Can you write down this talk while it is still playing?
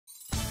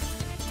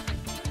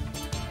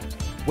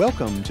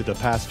Welcome to the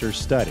Pastor's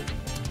Study,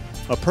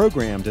 a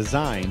program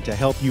designed to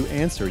help you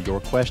answer your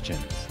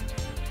questions.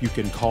 You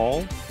can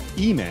call,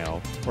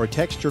 email, or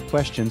text your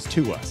questions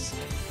to us,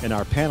 and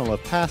our panel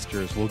of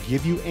pastors will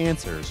give you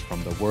answers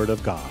from the Word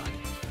of God.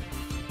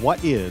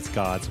 What is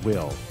God's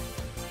will?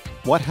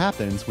 What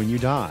happens when you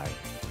die?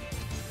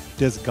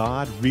 Does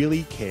God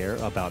really care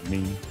about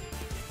me?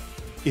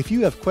 If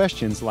you have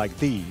questions like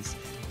these,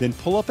 then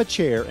pull up a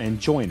chair and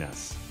join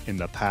us in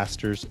the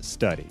Pastor's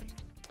Study.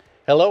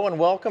 Hello and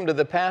welcome to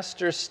the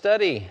Pastor's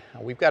Study.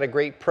 We've got a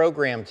great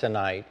program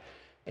tonight,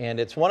 and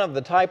it's one of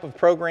the type of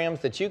programs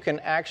that you can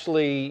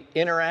actually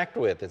interact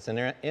with. It's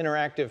an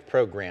interactive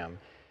program.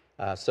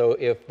 So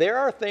if there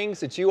are things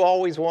that you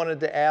always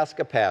wanted to ask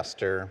a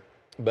pastor,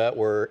 but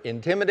were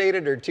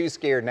intimidated or too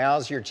scared,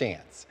 now's your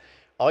chance.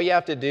 All you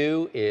have to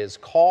do is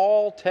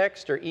call,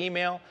 text, or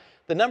email.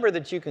 The number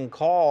that you can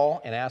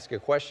call and ask a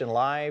question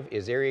live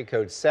is area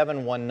code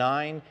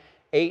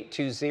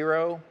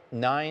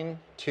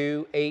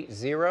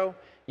 719-820-9280.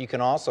 You can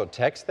also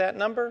text that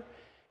number.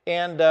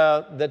 And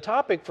the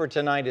topic for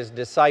tonight is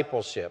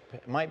discipleship.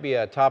 It might be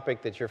a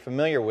topic that you're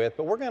familiar with,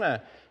 but we're going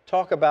to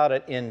talk about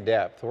it in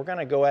depth. We're going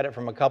to go at it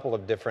from a couple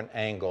of different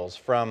angles,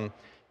 from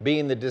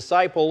being the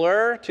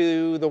discipler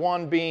to the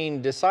one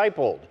being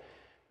discipled.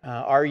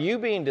 Are you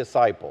being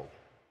discipled?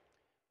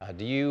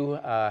 Do you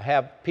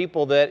have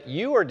people that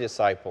you are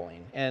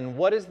discipling? And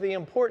what is the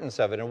importance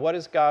of it? And what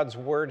does God's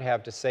Word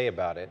have to say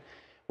about it?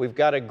 We've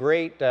got a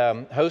great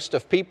host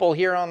of people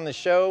here on the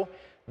show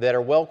that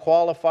are well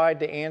qualified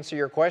to answer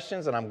your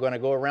questions, and I'm going to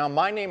go around.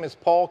 My name is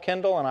Paul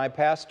Kendall, and I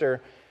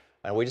pastor,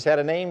 and we just had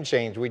a name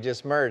change. We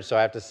just merged, so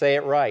I have to say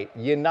it right.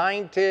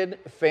 United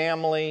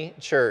Family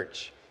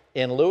Church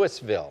in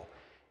Louisville.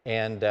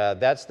 And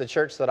that's the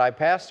church that I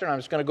pastor, and I'm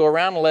just going to go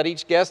around and let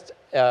each guest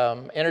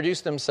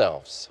introduce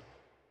themselves.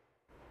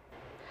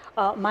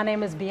 My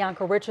name is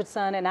Bianca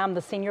Richardson, and I'm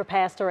the senior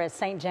pastor at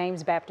St.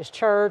 James Baptist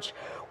Church,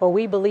 where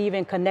we believe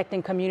in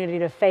connecting community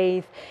to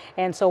faith.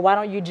 And so why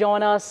don't you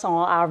join us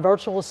on our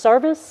virtual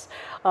service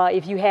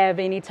if you have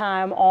any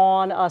time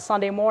on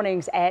Sunday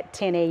mornings at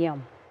 10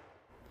 a.m.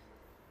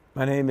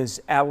 My name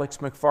is Alex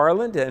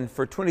McFarland, and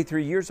for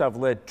 23 years I've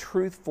led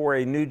Truth for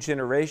a New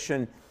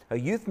Generation, a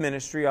youth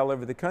ministry all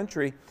over the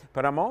country,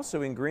 but I'm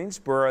also in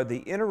Greensboro, the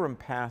interim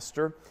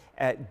pastor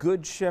at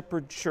Good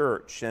Shepherd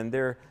Church, and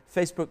their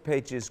Facebook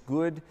page is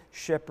Good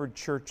Shepherd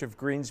Church of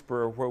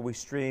Greensboro, where we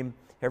stream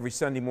every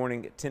Sunday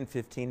morning at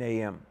 10:15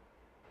 a.m.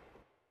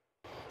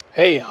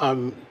 Hey,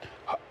 I'm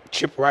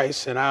Chip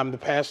Rice, and I'm the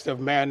pastor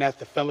of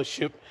Maranatha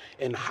Fellowship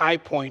in High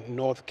Point,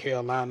 North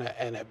Carolina,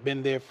 and have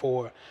been there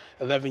for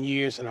 11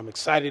 years, and I'm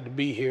excited to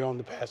be here on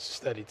the Pastor's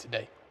Study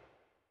today.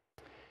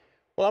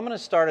 Well, I'm going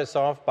to start us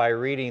off by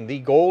reading the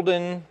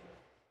golden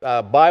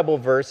Bible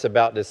verse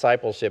about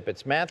discipleship.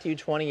 It's Matthew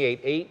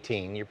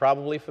 28:18. You're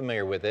probably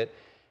familiar with it.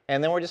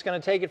 And then we're just going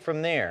to take it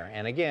from there.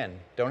 And again,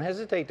 don't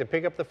hesitate to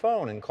pick up the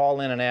phone and call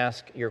in and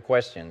ask your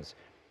questions.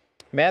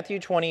 Matthew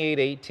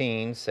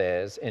 28:18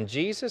 says, "And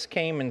Jesus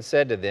came and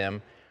said to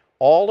them,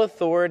 'All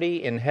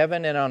authority in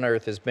heaven and on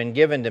earth has been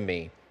given to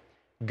me.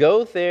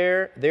 Go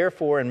there,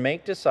 therefore, and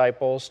make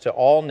disciples to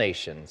all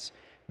nations,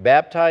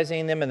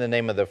 baptizing them in the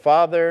name of the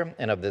Father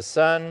and of the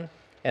Son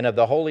and of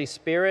the Holy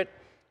Spirit,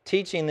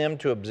 teaching them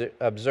to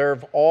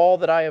observe all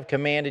that I have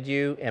commanded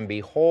you, and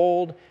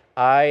behold,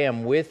 I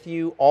am with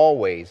you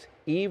always,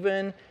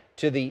 even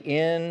to the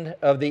end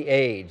of the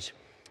age.'"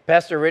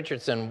 Pastor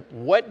Richardson,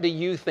 what do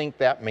you think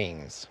that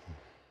means?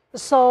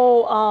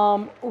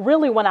 So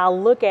really, when I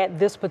look at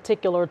this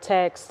particular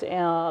text,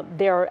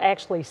 there are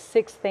actually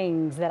 6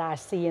 things that I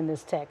see in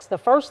this text. The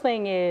first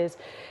thing is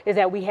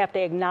that we have to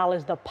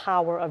acknowledge the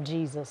power of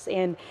Jesus.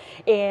 In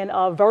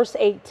verse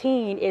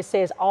 18, it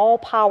says, "All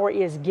power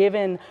is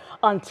given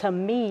unto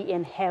me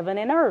in heaven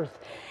and earth."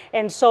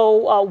 And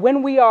so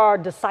when we are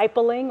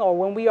discipling, or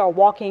when we are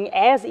walking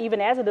even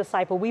as a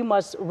disciple, we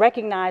must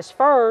recognize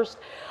first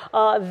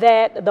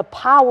that the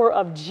power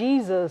of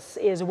Jesus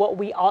is what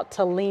we ought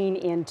to lean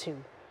into.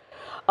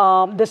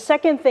 The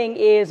second thing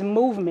is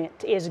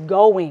movement, is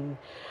going.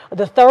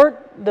 The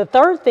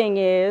third thing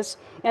is,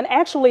 and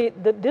actually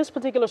this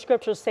particular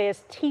scripture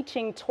says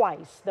teaching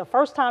twice. The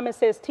first time it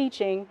says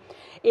teaching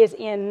is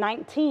in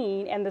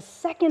 19, and the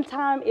second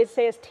time it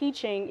says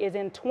teaching is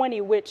in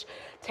 20, which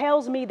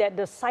tells me that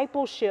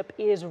discipleship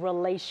is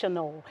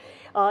relational.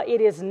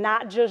 It is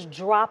not just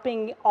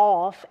dropping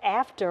off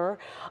after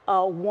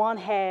one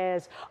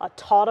has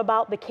taught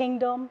about the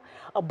kingdom,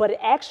 but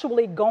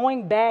actually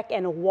going back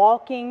and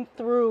walking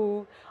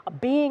through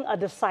being a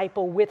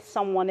disciple with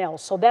someone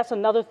else. So that's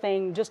another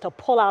thing just to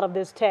pull out of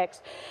this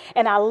text.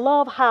 And I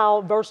love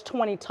how verse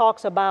 20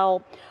 talks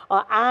about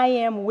I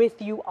am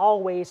with you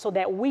always, so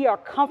that we are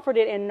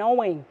comforted in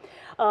knowing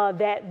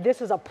that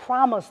this is a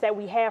promise that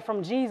we have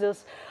from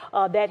Jesus,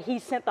 that he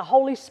sent the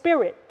Holy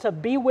Spirit to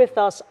be with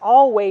us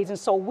always. And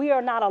so we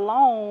are not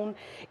alone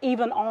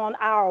even on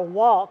our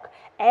walk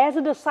as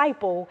a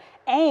disciple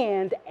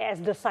and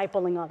as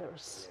discipling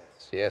others.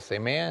 Yes. yes,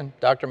 amen.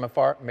 Dr.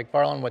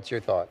 McFarland, what's your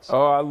thoughts?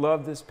 Oh, I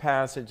love this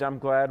passage. I'm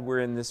glad we're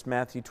in this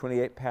Matthew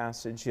 28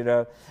 passage. You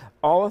know,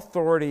 all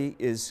authority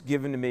is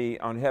given to me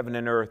on heaven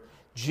and earth.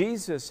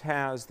 Jesus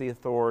has the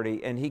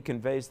authority, and he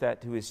conveys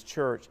that to his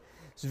church.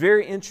 It's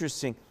very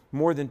interesting.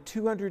 More than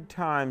 200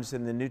 times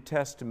in the New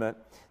Testament,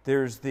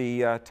 there's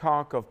the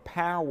talk of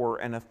power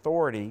and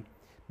authority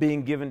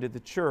being given to the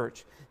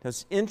church. Now,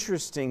 it's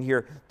interesting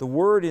here. The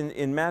word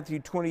in Matthew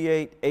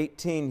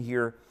 28:18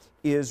 here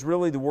is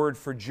really the word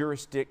for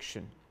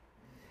jurisdiction.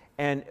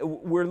 And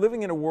we're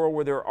living in a world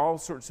where there are all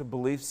sorts of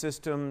belief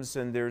systems,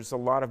 and there's a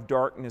lot of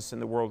darkness in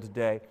the world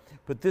today.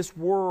 But this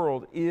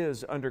world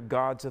is under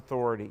God's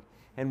authority.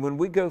 And when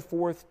we go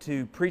forth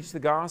to preach the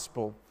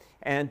gospel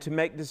and to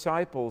make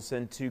disciples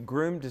and to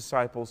groom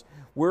disciples,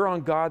 we're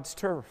on God's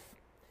turf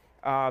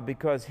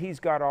because he's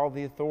got all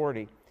the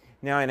authority.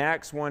 Now in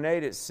Acts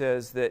 1:8 it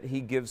says that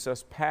he gives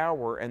us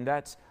power, and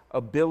that's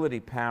ability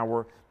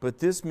power, but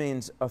this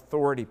means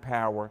authority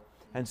power.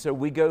 And so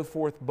we go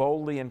forth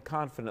boldly and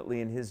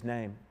confidently in his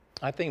name.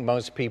 I think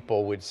most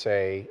people would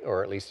say,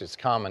 or at least it's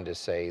common to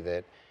say,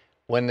 that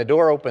when the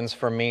door opens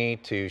for me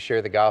to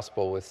share the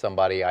gospel with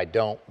somebody, I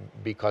don't,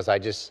 because I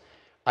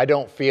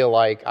don't feel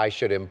like I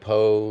should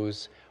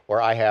impose or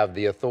I have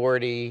the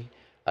authority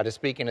to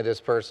speak into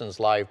this person's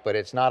life, but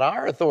it's not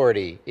our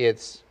authority,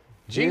 it's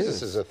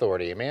Jesus'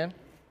 authority, amen?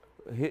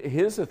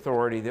 His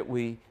authority that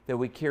we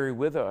carry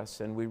with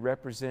us, and we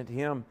represent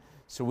him.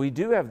 So we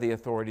do have the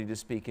authority to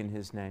speak in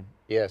his name.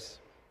 Yes.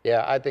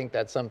 Yeah, I think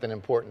that's something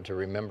important to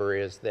remember,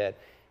 is that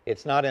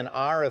it's not in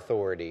our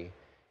authority,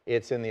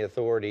 it's in the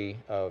authority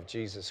of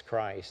Jesus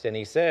Christ. And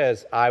he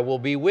says, I will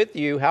be with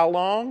you, how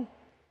long?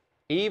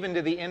 Even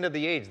to the end of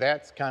the age.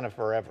 That's kind of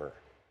forever.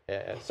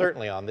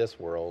 Certainly on this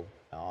world,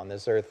 on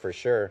this earth for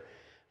sure.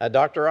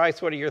 Dr.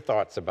 Rice, what are your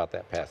thoughts about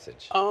that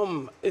passage?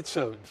 It's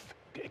an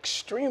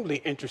extremely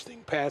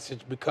interesting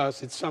passage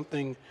because it's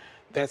something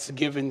that's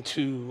given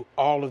to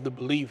all of the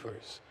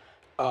believers.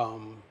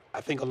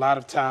 I think a lot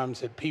of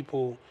times that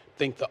people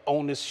think the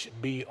onus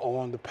should be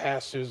on the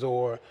pastors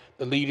or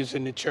the leaders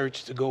in the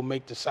church to go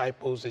make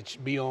disciples. It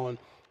should be on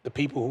the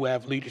people who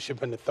have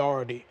leadership and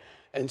authority.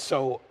 And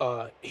so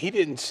he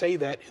didn't say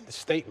that in the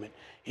statement.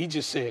 He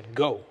just said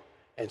go.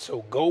 And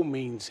so go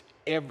means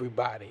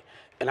everybody.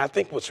 And I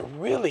think what's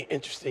really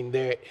interesting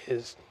there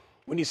is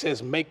when he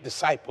says make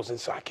disciples. And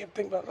so I kept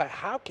thinking about, like,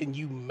 how can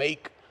you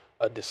make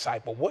a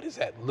disciple? What does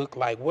that look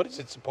like? What is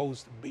it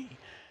supposed to be?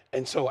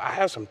 And so I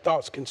have some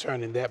thoughts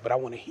concerning that, but I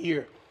want to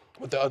hear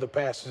what the other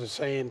pastors are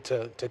saying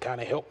to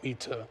kind of help me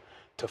to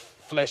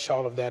flesh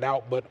all of that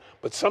out.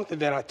 But something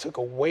that I took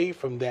away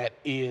from that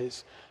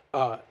is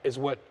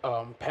what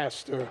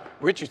Pastor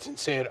Richardson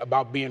said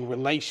about being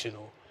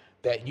relational,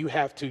 that you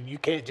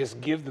can't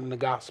just give them the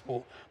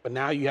gospel, but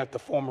now you have to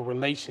form a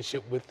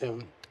relationship with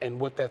them and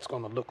what that's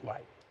going to look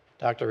like.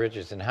 Dr.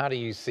 Richardson, how do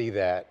you see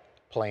that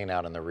playing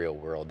out in the real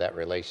world, that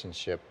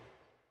relationship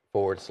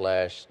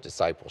 /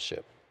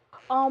 discipleship?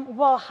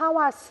 Well, how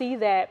I see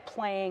that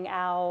playing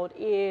out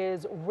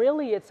is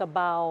really it's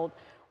about,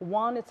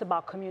 one, it's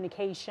about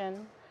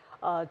communication.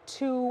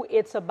 Two,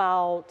 it's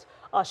about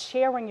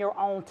sharing your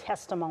own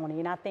testimony.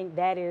 And I think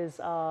that is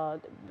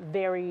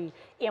very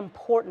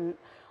important.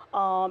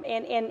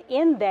 And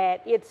in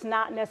that, it's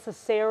not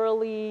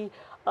necessarily,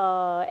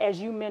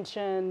 as you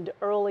mentioned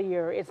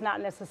earlier, it's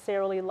not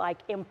necessarily like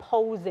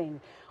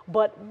imposing,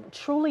 but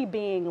truly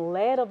being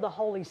led of the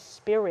Holy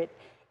Spirit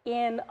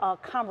in a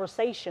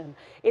conversation.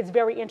 It's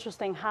very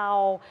interesting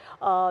how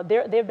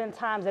there have been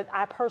times that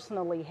I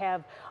personally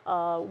have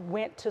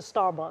went to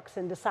Starbucks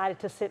and decided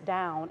to sit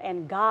down,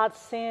 and God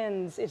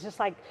sends, it's just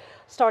like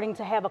starting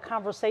to have a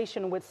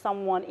conversation with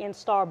someone in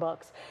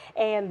Starbucks.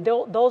 And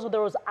those are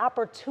those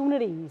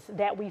opportunities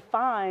that we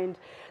find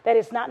that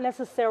it's not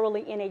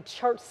necessarily in a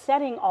church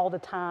setting all the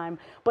time,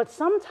 but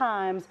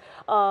sometimes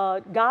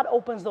God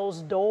opens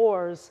those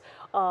doors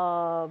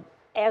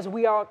as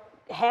we are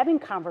having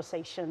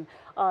conversation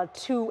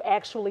to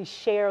actually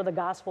share the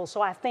gospel.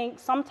 So I think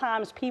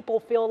sometimes people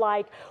feel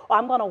like, oh,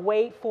 I'm going to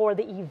wait for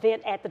the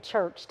event at the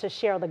church to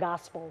share the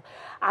gospel.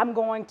 I'm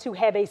going to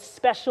have a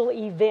special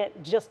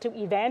event just to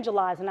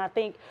evangelize. And I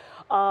think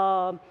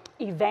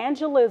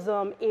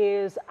evangelism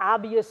is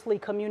obviously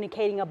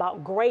communicating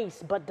about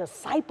grace, but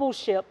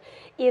discipleship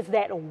is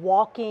that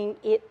walking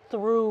it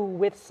through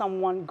with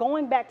someone,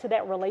 going back to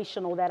that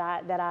relational that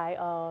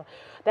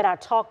I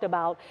talked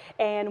about.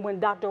 And when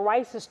Dr.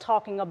 Rice is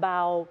talking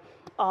about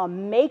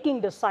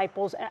making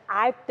disciples, and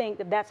I think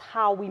that that's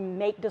how we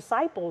make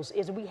disciples,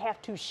 is we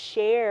have to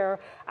share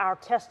our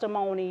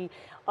testimony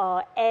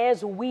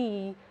as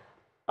we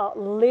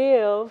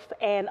live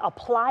and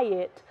apply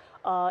it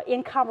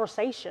in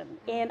conversation,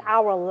 in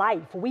our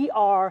life. We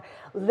are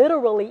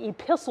literally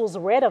epistles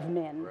read of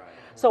men. Right.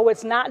 So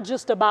it's not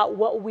just about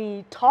what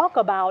we talk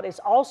about, it's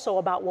also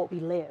about what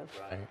we live.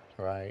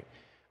 Right.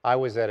 I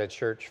was at a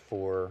church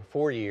for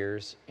 4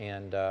 years,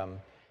 and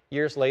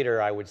years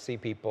later I would see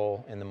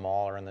people in the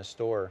mall or in the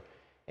store,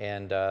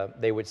 and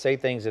they would say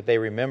things that they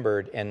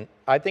remembered. And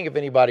I think if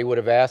anybody would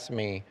have asked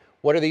me,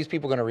 What are these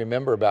people going to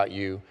remember about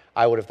you?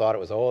 I would have thought it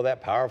was, oh,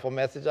 that powerful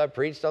message I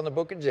preached on the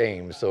book of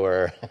James.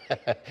 Or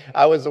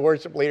I was the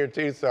worship leader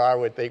too, so I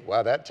would think,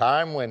 wow, that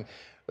time when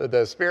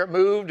the Spirit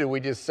moved and we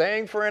just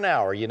sang for an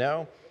hour, you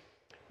know?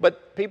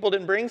 But people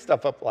didn't bring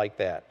stuff up like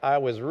that. I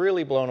was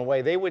really blown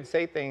away. They would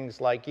say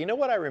things like, you know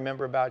what I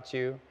remember about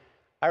you?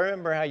 I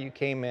remember how you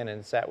came in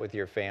and sat with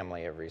your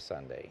family every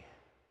Sunday.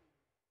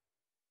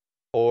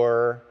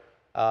 Or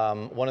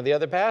one of the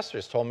other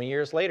pastors told me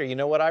years later, you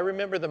know what I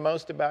remember the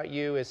most about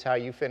you is how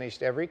you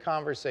finished every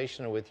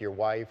conversation with your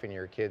wife and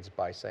your kids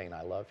by saying,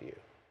 I love you.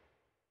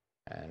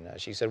 And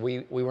she said,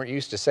 we weren't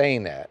used to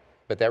saying that,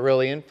 but that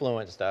really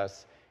influenced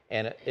us,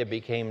 and it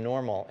became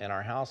normal in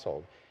our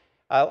household.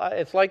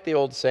 It's like the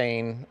old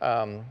saying,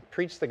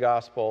 preach the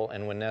gospel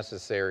and when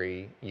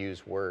necessary,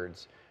 use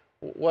words.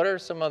 What are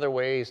some other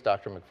ways,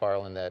 Dr.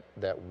 McFarland,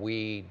 that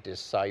we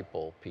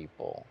disciple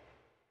people?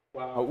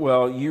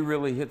 Well, you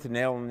really hit the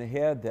nail on the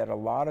head that a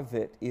lot of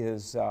it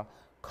is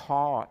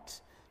caught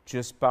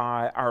just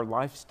by our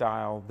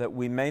lifestyle that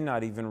we may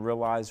not even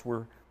realize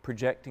we're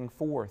projecting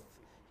forth.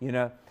 You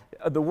know,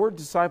 the word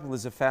disciple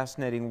is a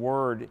fascinating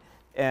word,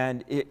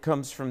 and it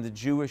comes from the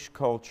Jewish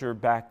culture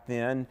back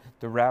then.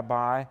 The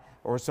rabbi,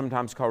 or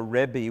sometimes called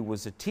Rebbe,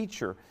 was a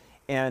teacher.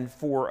 And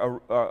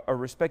for a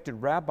respected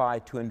rabbi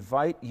to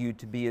invite you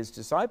to be his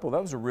disciple,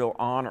 that was a real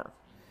honor.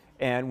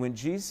 And when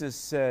Jesus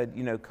said,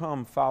 you know,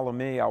 come, follow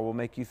me, I will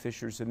make you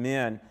fishers of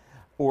men,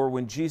 or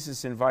when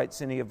Jesus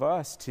invites any of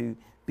us to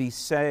be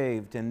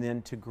saved and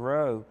then to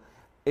grow,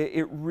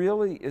 it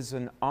really is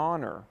an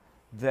honor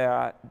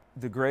that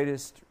the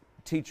greatest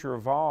teacher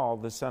of all,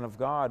 the Son of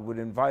God, would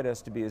invite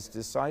us to be his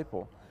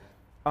disciple.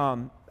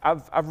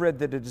 I've read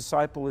that a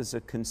disciple is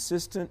a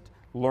consistent,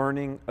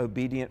 learning,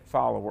 obedient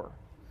follower.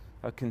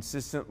 A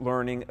consistent,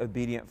 learning,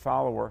 obedient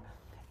follower.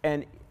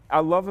 And I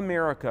love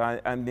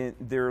America. I mean,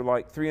 there are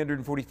like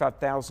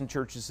 345,000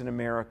 churches in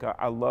America.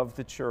 I love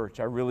the church.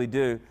 I really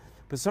do.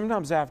 But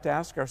sometimes I have to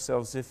ask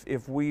ourselves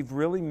if we've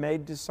really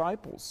made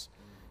disciples.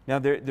 Now,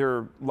 there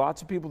are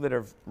lots of people that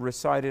have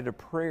recited a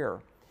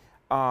prayer,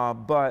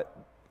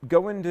 but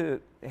going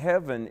to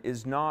heaven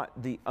is not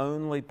the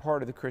only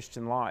part of the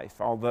Christian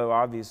life, although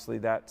obviously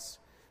that's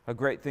a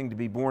great thing to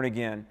be born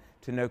again,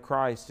 to know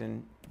Christ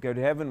and go to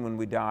heaven when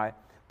we die.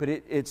 But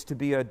it's to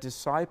be a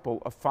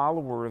disciple, a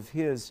follower of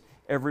his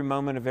every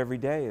moment of every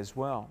day as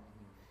well.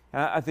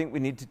 And I think we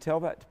need to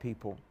tell that to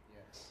people,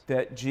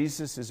 that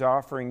Jesus is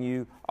offering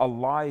you a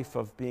life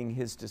of being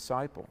his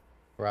disciple.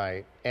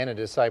 Right, and a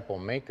disciple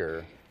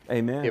maker.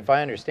 Amen. If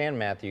I understand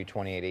Matthew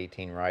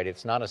 28:18 right,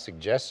 it's not a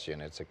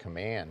suggestion, it's a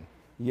command.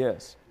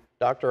 Yes.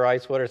 Dr.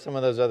 Rice, what are some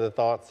of those other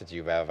thoughts that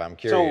you have? I'm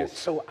curious.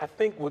 So I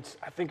think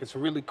it's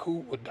really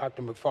cool what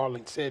Dr.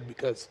 McFarland said,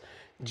 because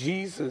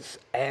Jesus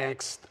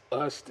asked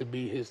us to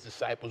be his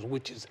disciples,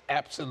 which is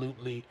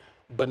absolutely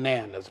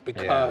bananas,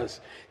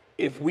 because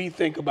if we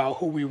think about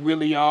who we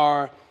really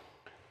are,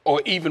 or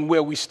even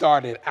where we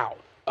started out,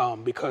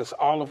 because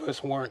all of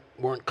us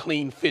weren't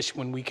clean fish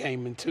when we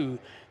came into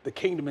the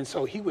kingdom. And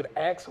so he would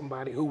ask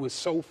somebody who was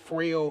so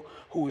frail,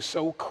 who was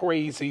so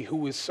crazy, who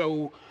was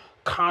so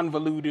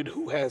convoluted,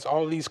 who has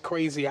all these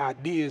crazy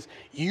ideas,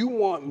 you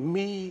want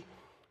me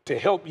to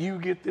help you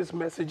get this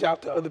message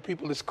out to other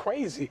people? It's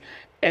crazy.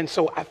 And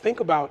so I think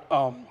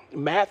about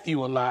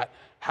Matthew a lot,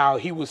 how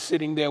he was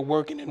sitting there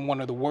working in one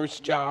of the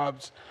worst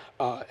jobs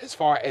as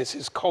far as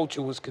his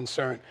culture was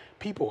concerned.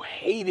 People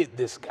hated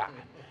this guy.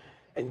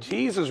 And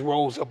Jesus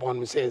rose up on him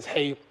and says,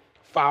 hey,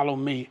 follow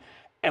me.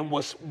 And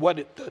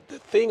the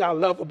thing I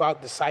love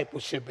about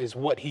discipleship is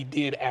what he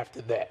did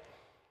after that.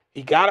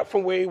 He got up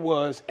from where he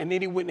was, and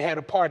then he went and had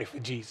a party for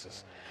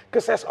Jesus,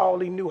 because that's all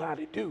he knew how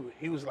to do.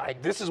 He was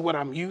like, this is what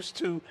I'm used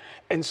to.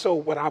 And so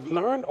what I've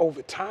learned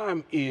over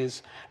time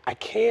is I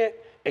can't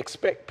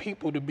expect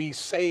people to be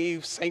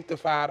saved,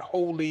 sanctified,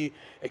 holy,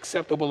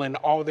 acceptable in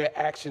all their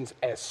actions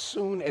as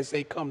soon as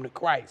they come to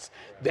Christ.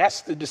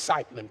 That's the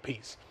discipling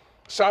piece.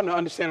 Starting to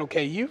understand,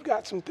 okay, you've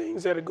got some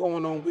things that are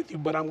going on with you,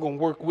 but I'm going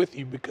to work with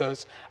you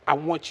because I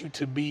want you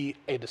to be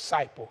a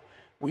disciple.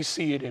 We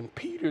see it in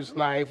Peter's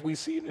life. We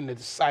see it in the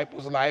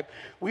disciples' life.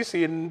 We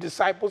see it in the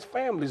disciples'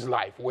 family's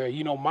life, where,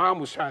 you know, mom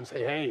was trying to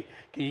say, hey,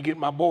 can you get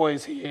my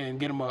boys here and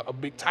get them a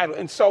big title?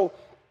 And so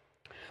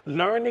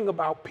learning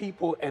about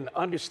people and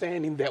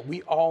understanding that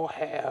we all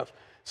have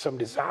some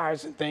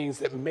desires and things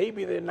that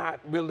maybe they're not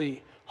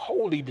really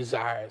holy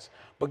desires,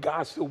 but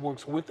God still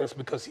works with us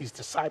because he's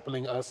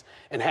discipling us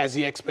and has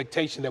the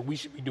expectation that we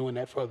should be doing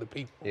that for other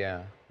people.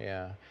 Yeah.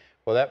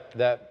 Well,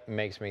 that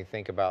makes me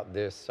think about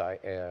this.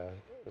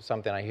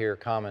 Something I hear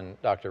common,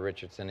 Dr.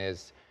 Richardson,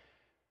 is,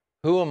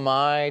 who am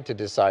I to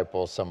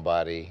disciple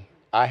somebody?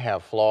 I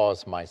have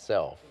flaws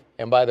myself.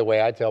 And by the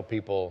way, I tell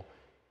people,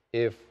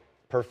 if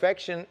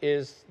perfection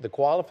is the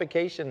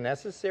qualification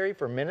necessary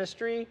for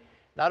ministry,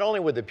 not only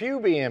would the pew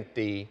be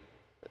empty,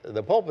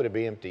 the pulpit would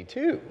be empty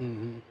too.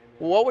 Mm-hmm.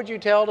 What would you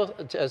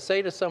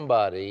say to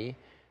somebody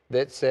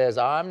that says,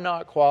 I'm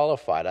not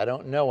qualified, I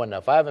don't know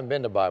enough, I haven't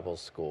been to Bible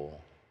school?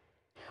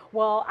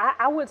 Well,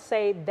 I would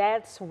say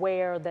that's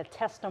where the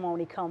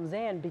testimony comes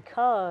in,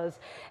 because,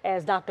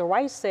 as Dr.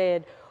 Rice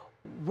said,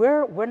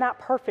 we're not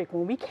perfect.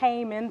 When we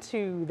came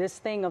into this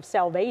thing of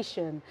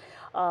salvation,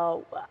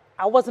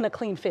 I wasn't a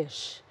clean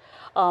fish.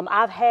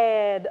 I've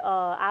had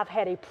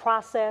a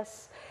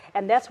process,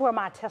 and that's where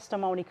my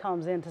testimony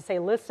comes in, to say,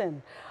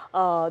 listen,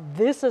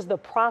 this is the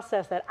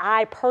process that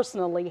I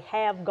personally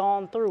have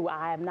gone through.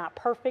 I am not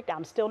perfect.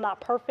 I'm still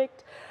not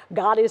perfect.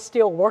 God is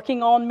still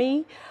working on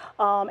me.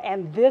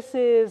 And this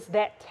is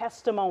that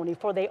testimony,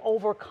 for they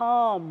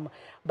overcome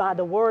by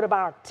the word of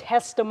our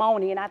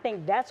testimony. And I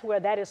think that's where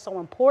that is so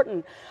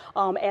important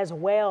as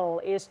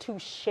well, is to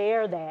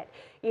share that,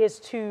 is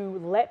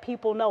to let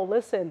people know,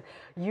 listen,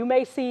 you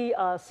may see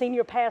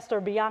Senior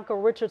Pastor Bianca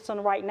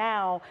Richardson right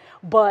now,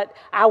 but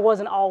I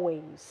wasn't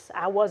always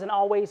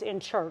in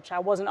church. I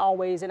wasn't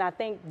always. And I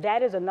think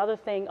that is another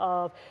thing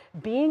of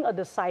being a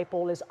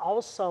disciple, is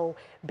also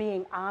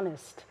being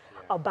honest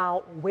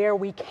about where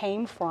we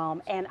came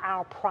from and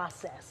our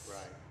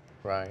process.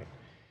 Right.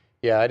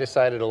 Yeah, I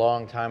decided a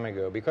long time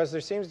ago, because there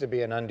seems to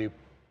be an undue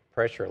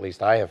pressure, at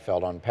least I have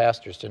felt, on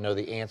pastors to know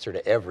the answer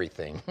to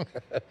everything.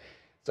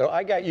 So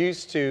I got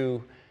used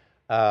to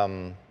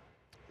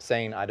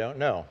saying, I don't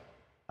know.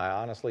 I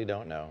honestly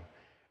don't know.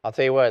 I'll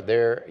tell you what,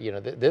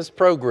 this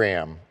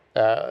program,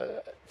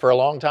 for a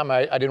long time,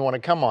 I didn't want to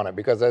come on it,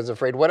 because I was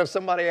afraid, what if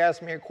somebody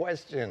asked me a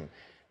question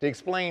to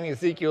explain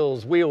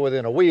Ezekiel's wheel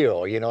within a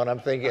wheel, and I'm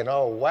thinking,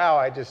 oh, wow,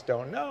 I just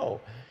don't know.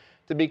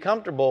 To be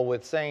comfortable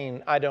with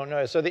saying, I don't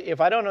know. So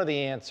if I don't know the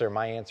answer,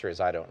 my answer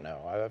is, I don't know.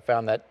 I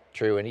found that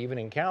true, and even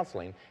in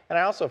counseling. And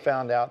I also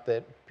found out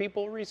that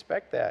people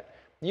respect that.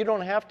 You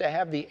don't have to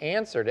have the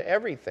answer to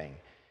everything.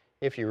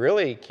 If you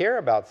really care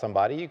about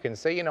somebody, you can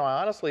say, I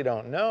honestly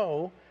don't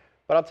know,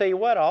 but I'll tell you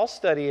what, I'll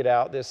study it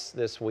out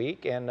this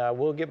week, and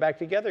we'll get back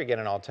together again,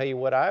 and I'll tell you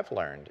what I've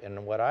learned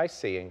and what I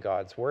see in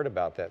God's Word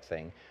about that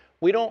thing.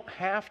 We don't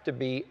have to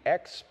be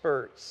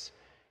experts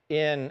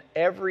in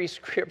every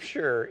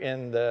scripture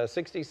in the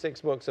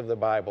 66 books of the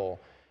Bible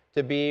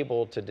to be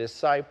able to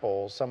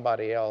disciple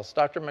somebody else.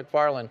 Dr.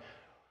 McFarland,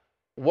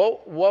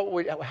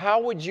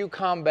 how would you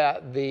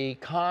combat the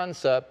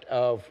concept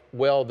of,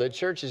 well, the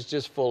church is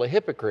just full of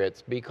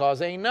hypocrites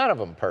because ain't none of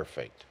them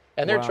perfect,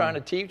 and they're trying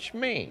to teach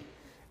me?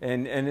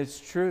 And it's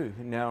true.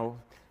 Now,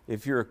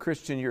 if you're a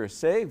Christian, you're a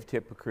saved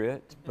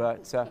hypocrite.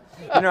 But,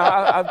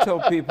 I've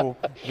told people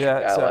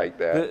that, I like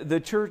that. The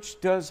church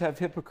does have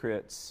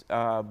hypocrites,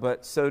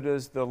 but so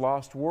does the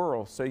lost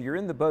world. So you're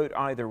in the boat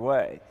either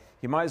way.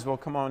 You might as well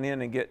come on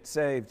in and get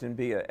saved and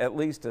be at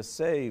least a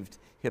saved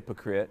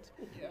hypocrite.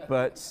 Yeah.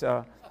 But,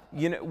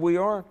 we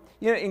are,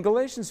 in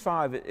Galatians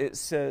 5, it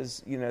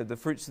says, the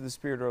fruits of the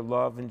Spirit are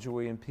love and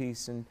joy and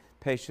peace and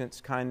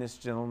patience, kindness,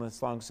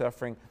 gentleness,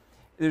 long-suffering.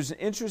 There's an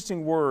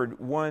interesting word.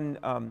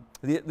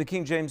 The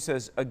King James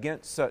says,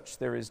 against such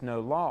there is no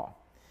law.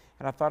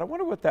 And I thought, I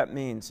wonder what that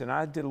means. And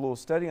I did a little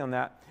study on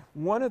that.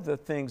 One of the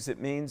things it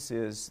means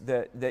is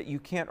that you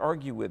can't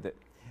argue with it.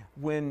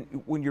 When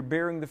you're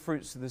bearing the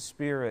fruits of the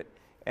Spirit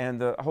and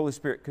the Holy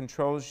Spirit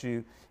controls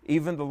you,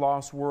 even the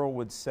lost world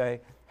would say,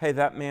 hey,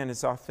 that man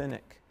is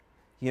authentic.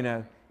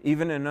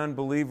 Even an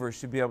unbeliever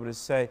should be able to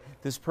say,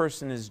 this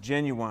person is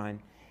genuine.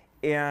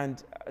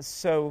 And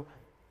so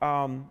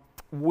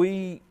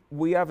we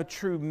have a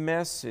true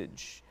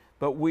message,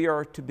 but we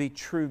are to be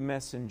true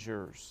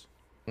messengers.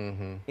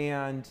 Mm-hmm.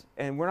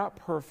 And we're not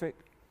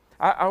perfect.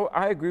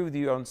 I agree with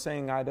you on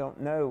saying I don't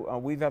know.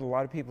 We've had a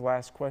lot of people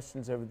ask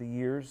questions over the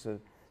years,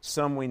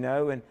 some we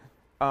know,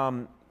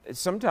 and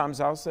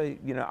sometimes I'll say,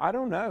 I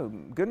don't know.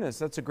 Goodness,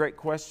 that's a great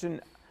question.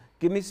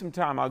 Give me some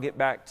time, I'll get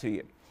back to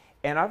you.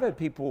 And I've had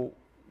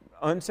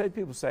unsaved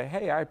people say,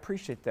 hey, I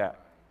appreciate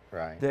that.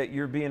 Right. That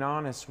you're being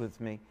honest with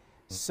me.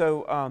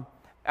 So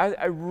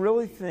I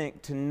really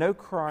think to know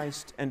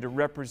Christ and to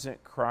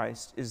represent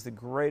Christ is the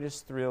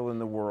greatest thrill in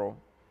the world.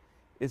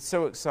 It's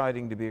so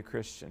exciting to be a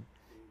Christian.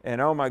 And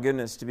oh my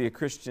goodness, to be a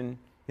Christian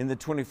in the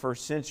 21st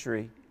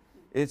century,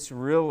 it's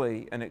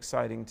really an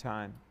exciting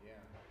time. Yeah.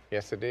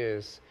 Yes, it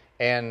is.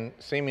 And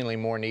seemingly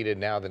more needed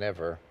now than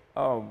ever.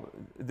 Oh,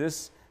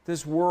 this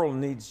world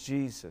needs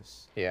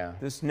Jesus. Yeah.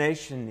 This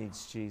nation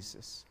needs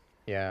Jesus.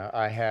 Yeah,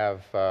 I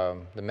have,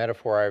 the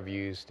metaphor I've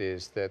used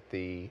is that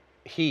the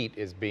heat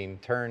is being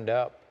turned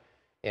up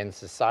in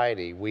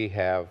society. We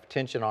have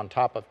tension on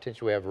top of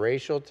tension. We have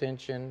racial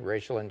tension,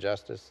 racial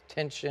injustice,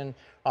 tension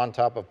on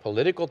top of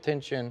political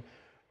tension,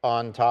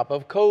 on top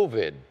of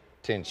COVID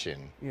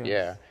tension. Yes.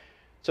 Yeah.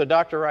 So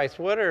Dr. Rice,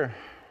 what are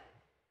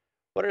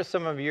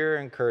some of your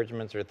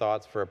encouragements or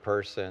thoughts for a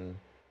person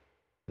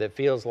that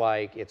feels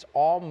like it's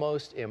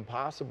almost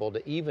impossible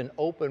to even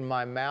open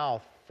my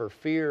mouth for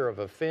fear of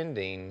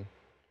offending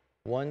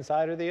one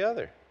side or the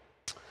other?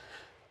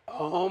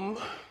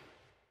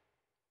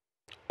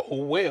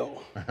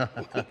 Well,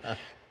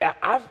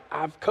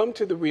 I've come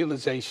to the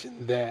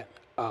realization that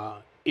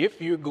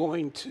if you're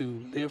going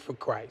to live for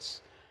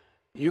Christ,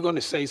 you're going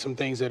to say some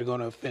things that are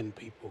going to offend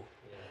people.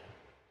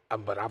 Yeah.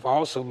 But I've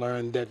also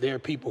learned that there are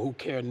people who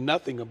care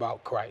nothing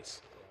about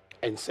Christ,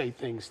 and say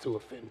things to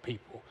offend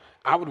people.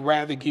 I would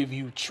rather give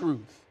you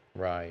truth.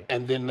 Right.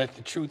 And then let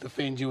the truth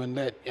offend you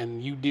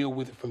and you deal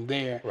with it from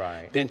there.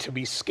 Right. Than to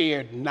be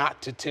scared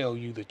not to tell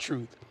you the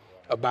truth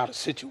about a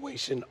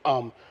situation.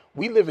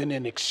 We live in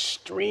an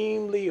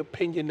extremely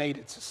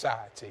opinionated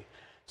society.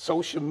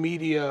 Social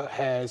media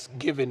has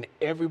given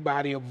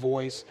everybody a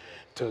voice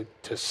to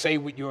say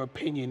what your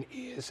opinion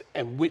is,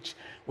 and which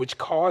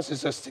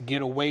causes us to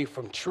get away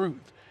from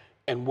truth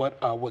and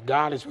what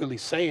God is really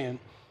saying.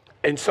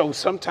 And so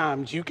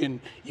sometimes you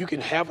can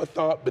have a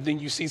thought, but then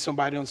you see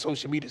somebody on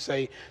social media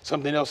say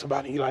something else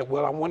about it. And you're like,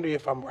 well, I wonder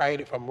if I'm right,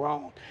 if I'm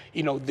wrong.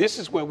 This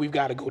is where we've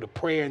got to go to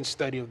prayer and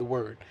study of the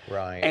word.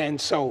 Right. And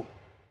so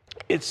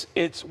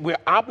we're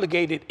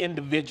obligated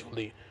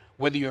individually,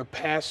 whether you're a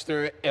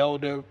pastor,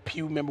 elder,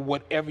 pew member,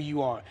 whatever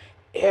you are.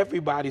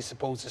 Everybody's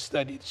supposed to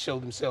study to show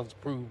themselves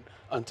approved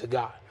unto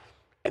God.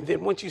 And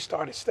then once you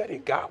started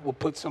studying, God will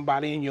put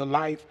somebody in your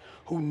life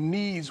who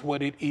needs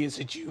what it is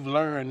that you've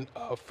learned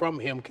from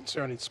him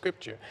concerning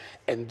Scripture.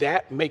 And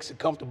that makes it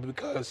comfortable,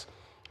 because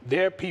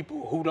there are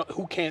people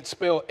who can't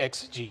spell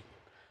exegete.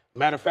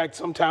 Matter of fact,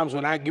 sometimes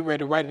when I get ready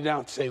to write it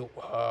down, I say,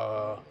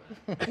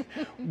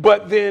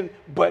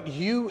 but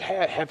you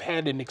have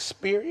had an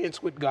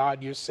experience with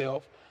God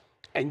yourself,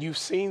 and you've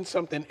seen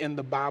something in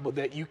the Bible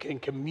that you can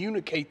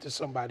communicate to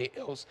somebody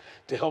else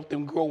to help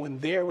them grow in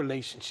their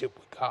relationship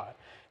with God.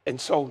 And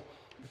so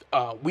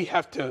we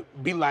have to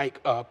be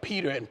like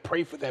Peter and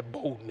pray for that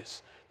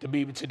boldness to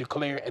be able to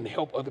declare and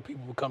help other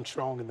people become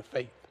strong in the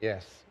faith.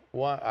 Yes.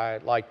 Well, I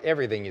liked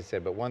everything you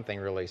said, but one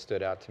thing really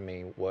stood out to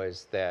me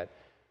was that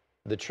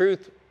the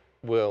truth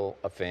will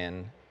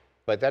offend,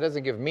 but that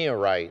doesn't give me a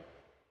right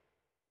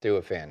to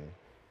offend.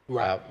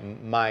 Right.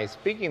 My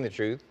speaking the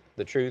truth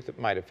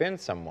might offend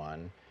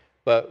someone,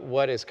 but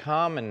what is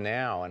common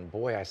now, and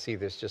boy, I see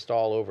this just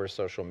all over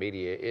social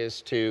media,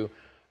 is to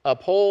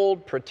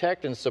uphold,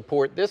 protect, and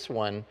support this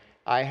one.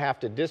 I have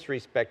to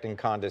disrespect and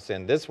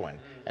condescend this one.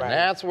 And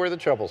that's where the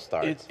trouble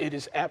starts. It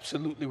is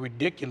absolutely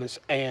ridiculous.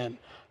 And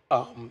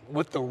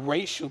with the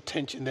racial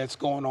tension that's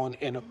going on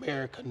in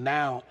America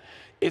now,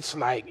 it's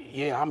like,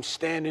 yeah, I'm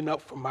standing up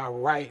for my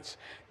rights,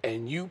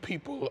 and you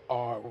people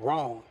are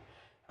wrong.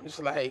 I'm just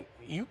like,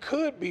 you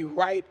could be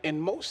right in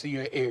most of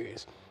your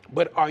areas,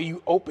 but are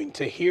you open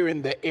to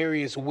hearing the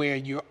areas where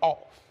you're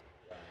off?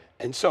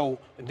 And so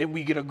then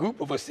we get a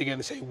group of us together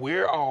and say,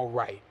 we're all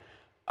right.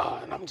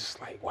 And I'm just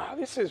like, wow,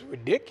 this is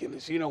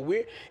ridiculous.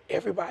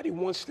 Everybody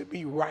wants to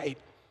be right,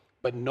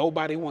 but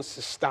nobody wants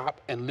to stop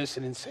and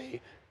listen and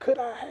say, could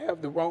I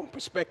have the wrong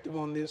perspective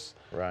on this?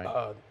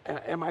 Right.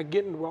 Am I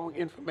getting the wrong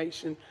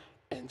information?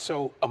 And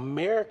so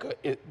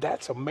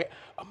America's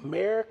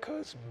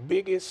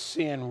biggest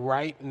sin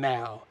right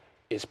now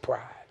is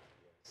pride.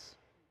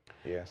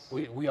 Yes.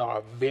 We are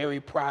a very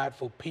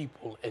prideful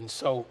people. And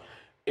so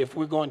if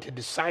we're going to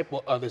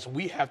disciple others,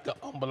 we have to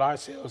humble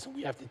ourselves, and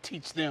we have to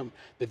teach them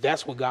that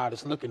that's what God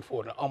is looking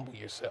for, to humble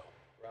yourself.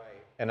 Right.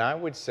 And I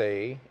would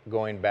say,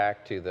 going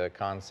back to the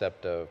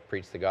concept of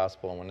preach the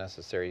gospel and when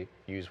necessary,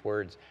 use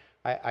words,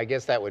 I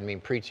guess that would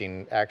mean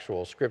preaching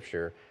actual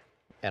Scripture.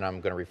 And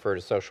I'm going to refer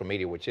to social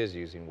media, which is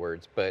using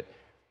words, but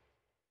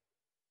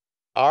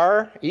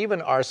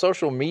even our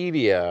social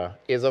media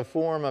is a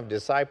form of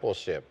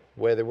discipleship,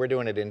 whether we're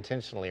doing it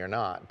intentionally or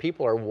not.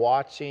 People are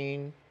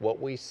watching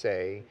what we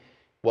say,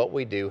 what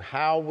we do,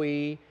 how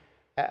we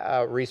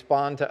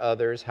respond to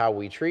others, how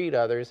we treat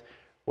others.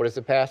 What is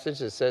the passage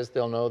that says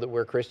they'll know that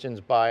we're Christians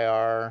by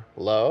our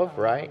love,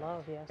 right?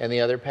 Love, yes. And the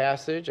other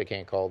passage, I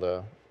can't call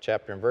the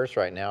chapter and verse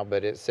right now,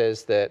 but it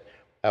says that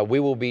we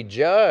will be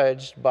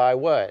judged by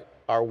what?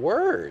 Our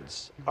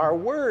words. Our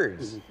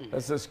words.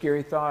 That's a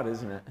scary thought,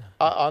 isn't it?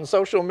 On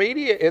social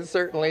media, it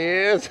certainly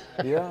is.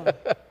 Yeah.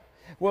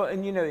 Well,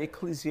 and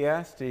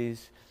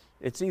Ecclesiastes,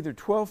 it's either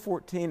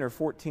 12:14 or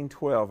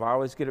 14:12. I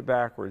always get it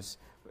backwards.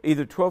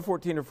 Either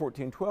 12:14 or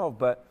 14:12,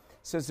 but it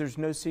says there's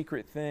no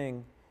secret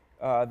thing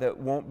that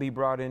won't be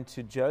brought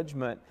into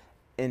judgment,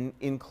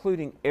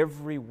 including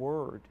every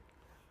word.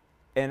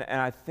 And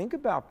I think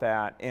about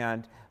that,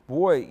 and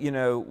boy,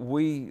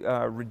 we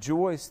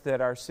rejoice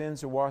that our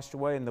sins are washed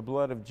away in the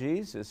blood of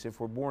Jesus if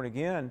we're born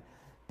again,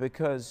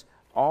 because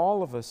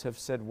all of us have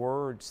said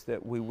words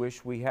that we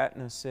wish we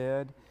hadn't have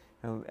said,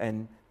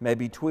 and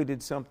maybe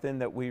tweeted something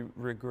that we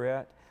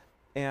regret.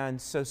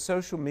 And so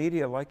social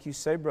media, like you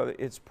say, brother,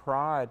 it's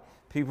pride.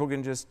 People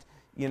can just,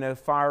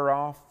 fire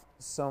off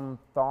some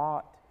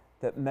thought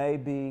that may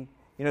be,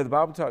 the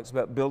Bible talks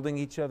about building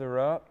each other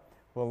up.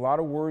 Well, a lot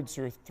of words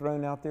are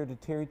thrown out there to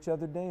tear each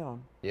other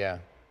down. Yeah.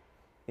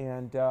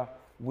 And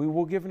we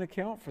will give an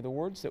account for the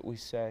words that we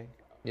say.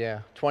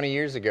 Yeah. 20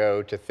 years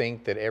ago, to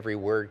think that every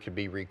word could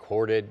be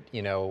recorded,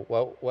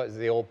 what was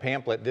the old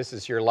pamphlet, This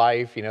Is Your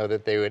Life,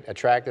 that they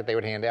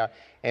would hand out.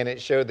 And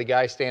it showed the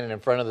guy standing in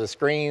front of the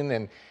screen,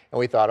 and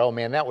we thought, oh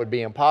man, that would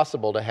be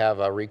impossible to have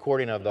a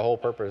recording of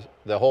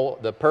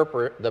the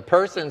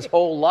person's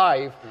whole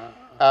life.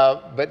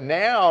 But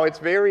now it's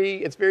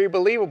very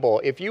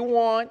believable. If you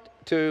want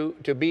to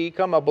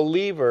become a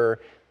believer,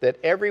 that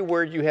every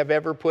word you have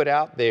ever put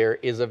out there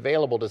is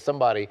available to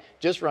somebody.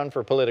 Just run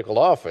for political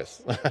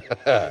office.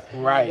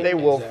 Right. They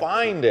will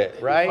find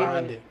it, right?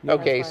 Find it.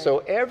 Okay, so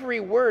every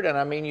word, and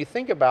I mean, you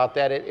think about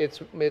that,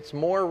 it's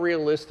more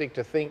realistic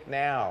to think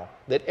now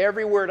that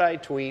every word I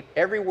tweet,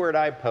 every word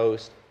I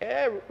post,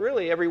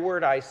 really every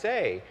word I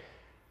say,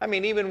 I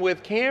mean, even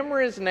with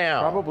cameras now.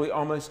 Probably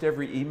almost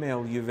every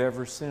email you've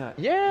ever sent.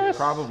 Yes.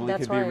 Probably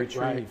That's could be right.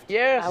 retrieved.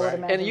 Yes, I would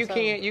imagine and you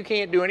so.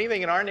 can't do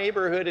anything in our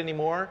neighborhood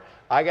anymore.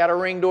 I got a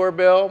Ring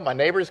doorbell. My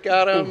neighbor's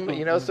got them.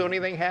 You know, so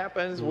anything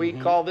happens, we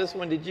call this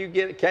one. Did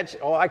you catch?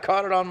 Oh, I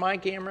caught it on my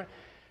camera.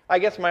 I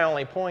guess my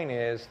only point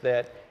is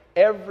that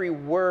every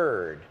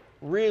word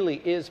really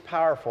is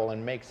powerful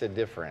and makes a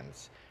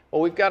difference.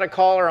 Well, we've got a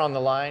caller on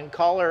the line.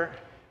 Caller,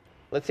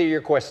 let's hear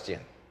your question.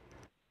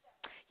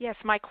 Yes,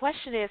 my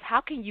question is,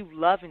 how can you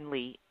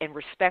lovingly and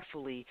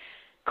respectfully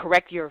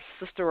correct your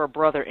sister or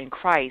brother in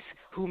Christ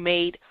who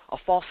made a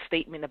false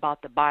statement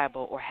about the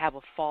Bible or have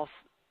a false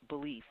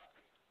belief?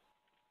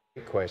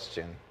 Great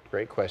question.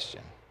 Great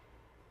question.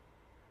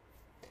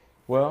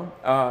 Well,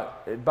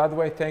 by the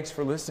way, thanks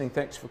for listening.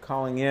 Thanks for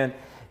calling in.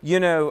 You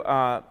know,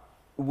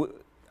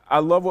 I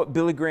love what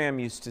Billy Graham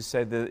used to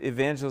say. The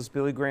evangelist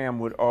Billy Graham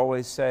would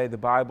always say, the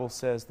Bible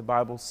says, the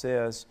Bible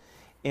says.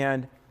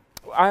 And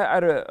I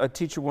had a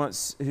teacher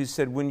once who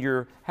said, when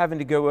you're having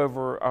to go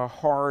over a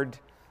hard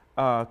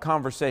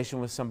conversation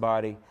with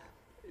somebody,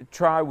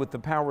 try with the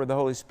power of the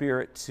Holy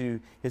Spirit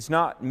it's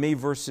not me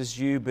versus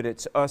you, but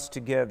it's us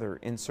together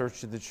in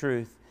search of the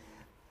truth.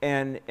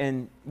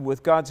 And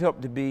with God's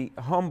help to be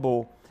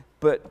humble,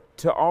 but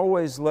to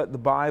always let the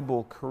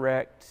Bible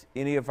correct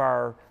any of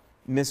our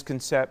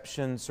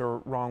misconceptions or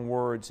wrong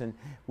words. And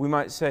we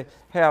might say,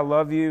 hey, I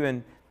love you,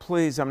 and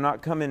please, I'm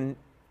not coming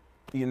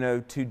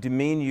to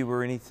demean you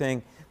or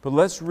anything, but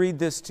let's read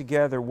this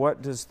together.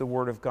 What does the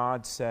Word of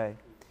God say?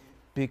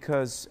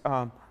 Because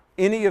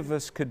any of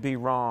us could be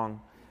wrong.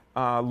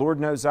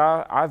 Lord knows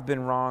I've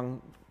been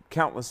wrong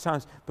countless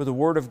times, but the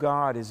Word of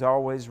God is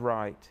always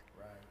right.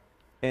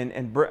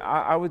 And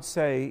I would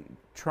say,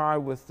 try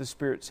with the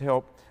Spirit's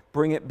help,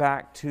 bring it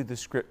back to the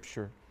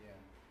Scripture.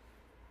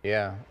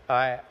 Yeah,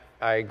 I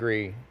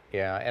agree.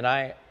 Yeah, and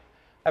I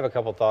have a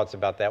couple thoughts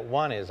about that.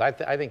 One is, I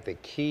think the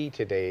key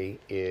today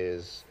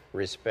is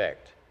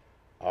respect.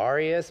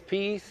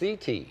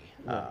 R-E-S-P-C-T.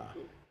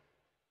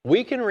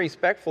 We can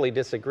respectfully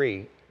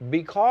disagree.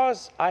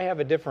 Because I have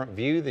a different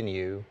view than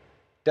you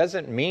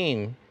doesn't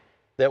mean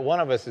that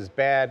one of us is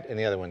bad and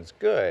the other one's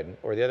good,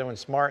 or the other one's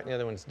smart and the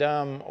other one's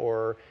dumb,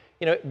 or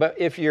but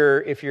if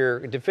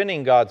you're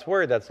defending God's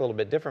word, that's a little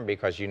bit different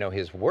because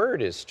His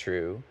word is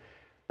true.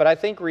 But I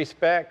think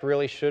respect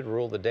really should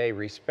rule the day.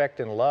 Respect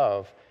and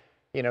love.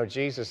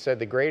 Jesus said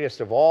the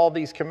greatest of all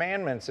these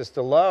commandments is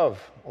to love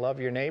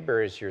your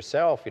neighbor as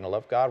yourself.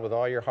 Love God with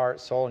all your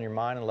heart, soul, and your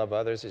mind, and love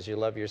others as you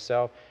love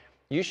yourself.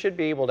 You should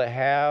be able to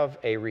have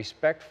a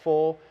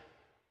respectful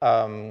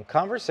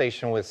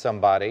conversation with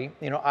somebody.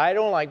 I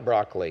don't like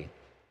broccoli.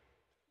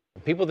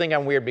 People think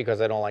I'm weird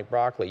because I don't like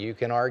broccoli. You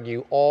can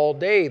argue all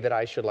day that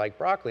I should like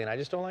broccoli, and I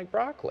just don't like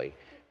broccoli.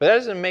 But that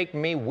doesn't make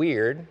me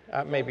weird.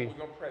 Maybe. We're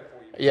going to pray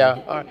for you.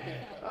 Yeah,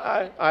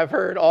 I've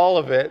heard all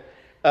of it.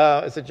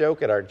 It's a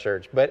joke at our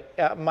church. But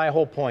my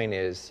whole point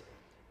is,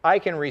 I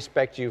can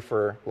respect you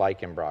for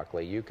liking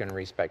broccoli. You can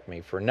respect me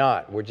for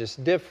not. We're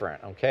just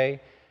different, okay?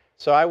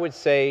 So I would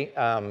say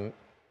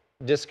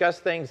discuss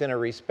things in a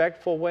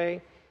respectful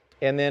way,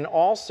 and then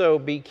also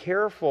be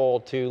careful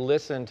to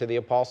listen to the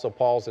Apostle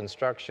Paul's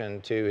instruction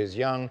to his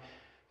young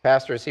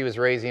pastors he was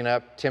raising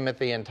up,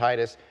 Timothy and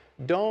Titus.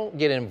 Don't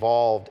get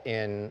involved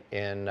in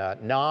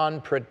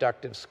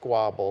non-productive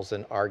squabbles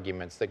and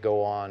arguments that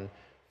go on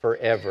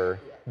forever.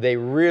 They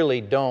really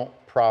don't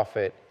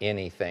profit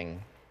anything.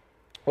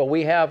 Well,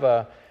 we have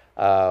a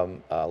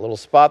little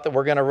spot that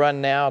we're going to run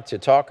now to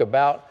talk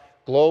about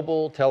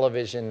Global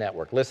Television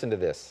Network. Listen to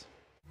this.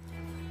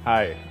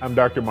 Hi, I'm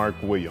Dr. Mark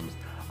Williams.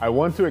 I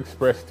want to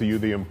express to you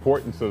the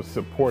importance of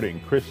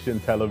supporting Christian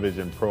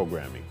television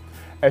programming.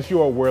 As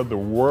you are aware, the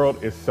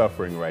world is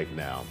suffering right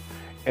now,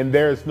 and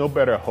there is no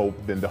better hope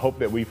than the hope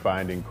that we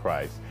find in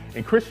Christ.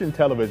 And Christian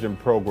television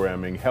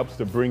programming helps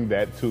to bring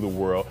that to the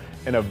world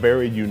in a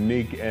very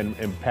unique and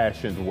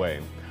impassioned way.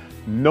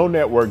 No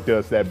network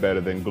does that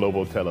better than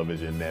Global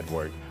Television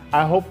Network.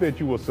 I hope that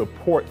you will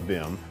support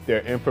them.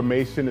 Their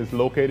information is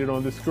located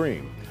on the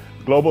screen.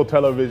 Global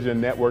Television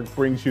Network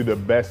brings you the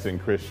best in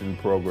Christian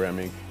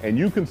programming, and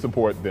you can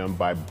support them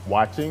by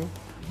watching,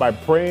 by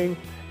praying,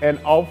 and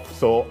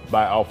also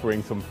by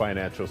offering some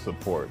financial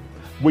support.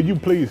 Would you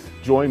please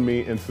join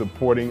me in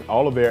supporting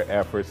all of their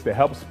efforts to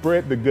help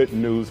spread the good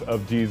news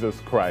of Jesus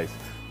Christ,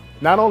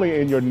 not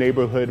only in your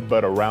neighborhood,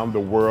 but around the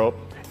world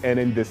and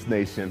in this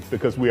nation,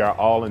 because we are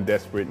all in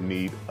desperate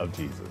need of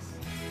Jesus.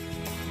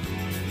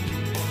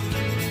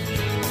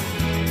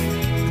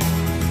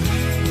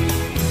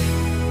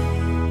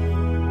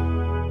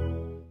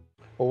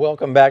 Well,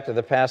 welcome back to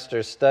the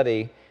Pastor's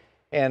Study.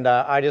 And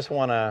I just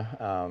want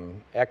to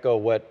echo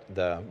what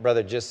the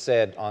brother just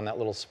said on that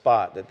little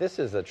spot, that this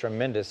is a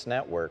tremendous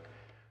network.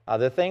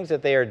 the things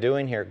that they are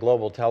doing here at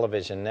Global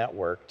Television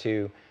Network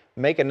to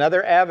make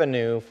another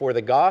avenue for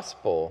the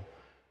gospel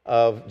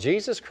of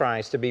Jesus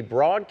Christ to be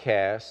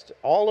broadcast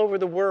all over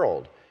the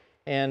world.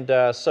 And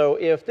so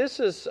if this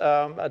is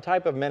a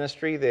type of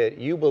ministry that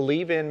you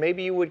believe in,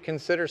 maybe you would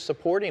consider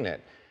supporting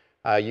it.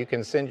 You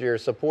can send your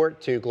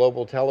support to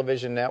Global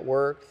Television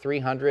Network,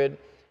 300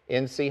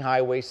 NC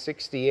Highway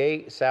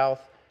 68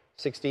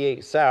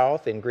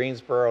 South in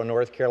Greensboro,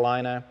 North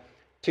Carolina,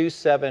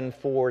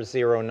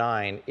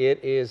 27409.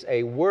 It is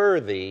a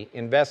worthy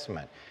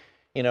investment.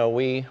 You know,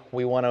 we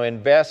want to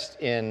invest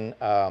in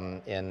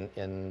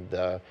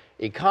the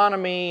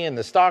economy and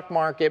the stock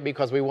market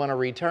because we want a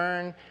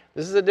return.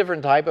 This is a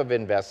different type of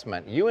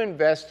investment. You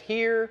invest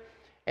here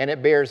and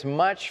it bears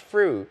much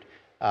fruit,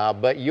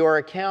 but your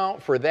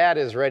account for that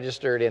is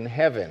registered in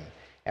heaven.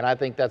 And I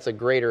think that's a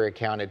greater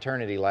account.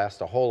 Eternity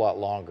lasts a whole lot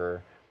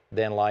longer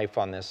than life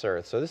on this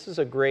earth. So this is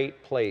a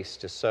great place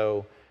to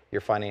sow your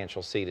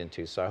financial seed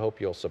into. So I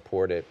hope you'll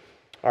support it.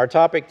 Our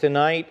topic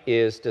tonight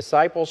is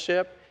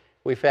discipleship.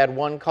 We've had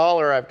one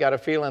caller. I've got a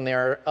feeling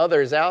there are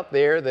others out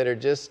there that are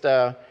just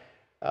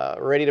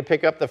ready to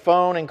pick up the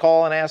phone and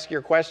call and ask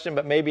your question,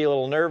 but maybe a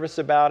little nervous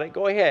about it.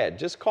 Go ahead.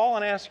 Just call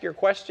and ask your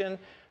question.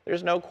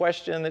 There's no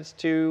question that's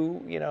too,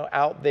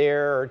 out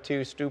there or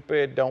too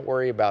stupid. Don't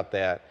worry about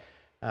that.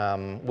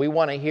 We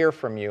want to hear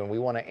from you, and we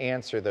want to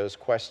answer those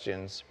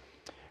questions.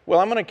 Well,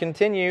 I'm going to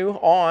continue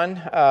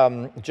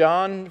on.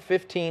 John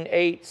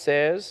 15:8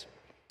 says,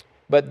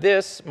 "But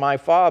this my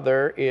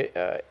Father,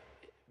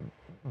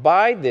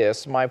 by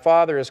this my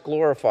Father is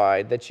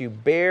glorified, that you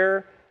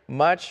bear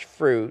much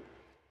fruit,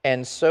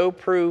 and so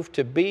prove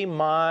to be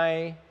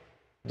my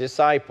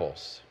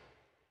disciples."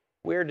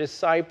 We're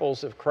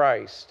disciples of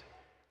Christ.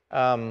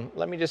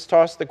 Let me just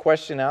toss the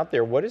question out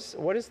there. What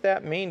does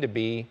that mean to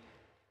be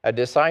a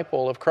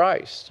disciple of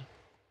Christ?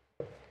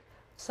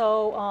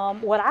 So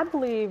what I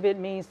believe it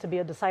means to be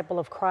a disciple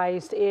of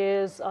Christ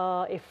is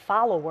a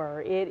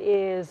follower. It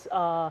is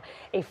a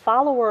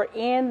follower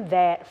in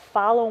that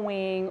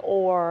following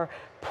or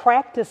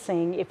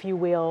practicing, if you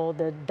will,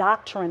 the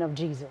doctrine of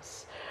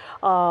Jesus.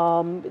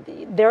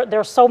 There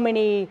are so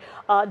many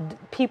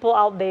people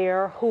out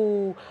there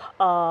who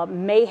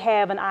may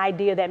have an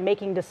idea that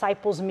making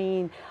disciples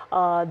mean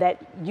that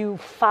you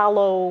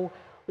follow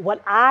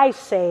what I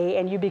say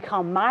and you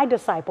become my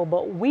disciple,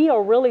 but we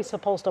are really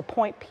supposed to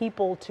point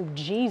people to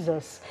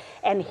Jesus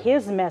and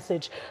his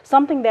message.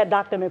 Something that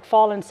Dr.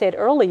 McFarland said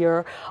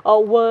earlier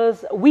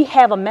was we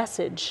have a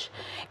message,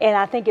 and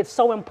I think it's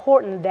so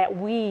important that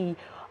we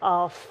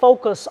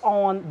focus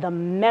on the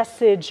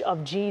message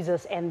of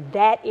Jesus, and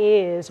that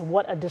is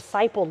what a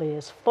disciple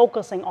is,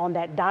 focusing on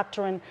that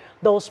doctrine,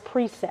 those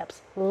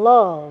precepts,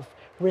 love,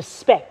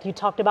 respect. You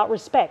talked about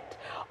respect.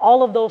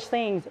 All of those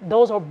things,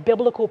 those are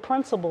biblical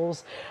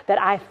principles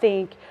that I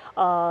think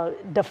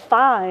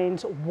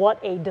defines what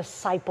a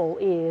disciple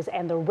is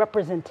and the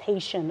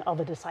representation of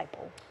a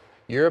disciple.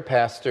 You're a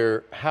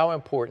pastor. How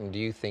important do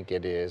you think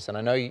it is? And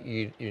I know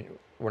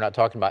we're not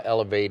talking about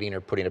elevating or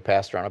putting a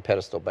pastor on a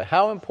pedestal, but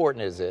how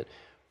important is it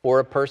for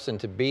a person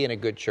to be in a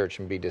good church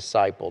and be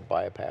discipled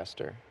by a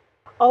pastor?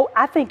 Oh,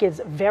 I think it's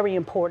very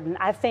important.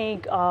 I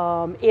think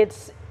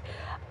it's,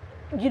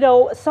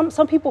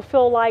 some people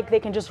feel like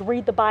they can just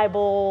read the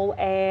Bible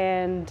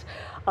and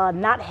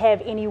not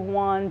have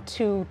anyone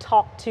to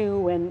talk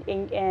to and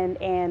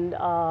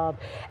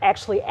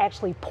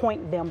actually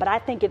point them. But I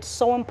think it's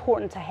so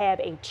important to have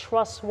a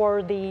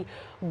trustworthy,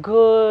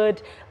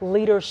 good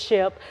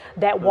leadership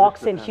that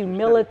walks in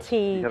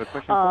humility.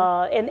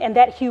 And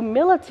that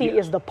humility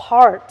is the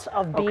part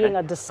of being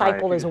a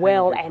disciple as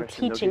well, and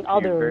teaching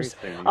others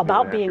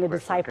about being a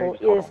disciple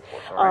is,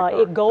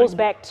 it goes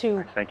back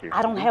to,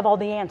 I don't have all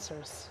the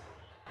answers.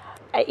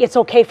 It's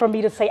okay for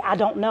me to say, I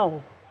don't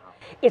know.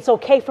 It's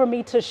okay for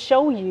me to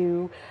show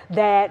you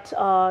that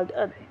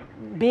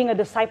being a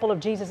disciple of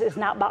Jesus is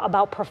not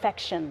about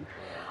perfection.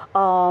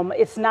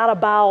 It's not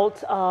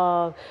about,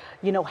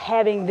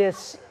 having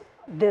this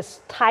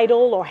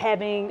title or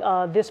having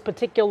this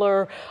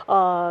particular,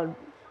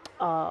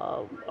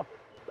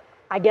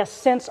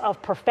 sense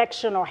of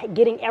perfection or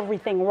getting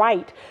everything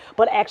right,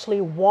 but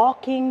actually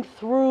walking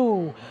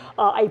through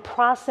a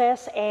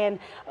process and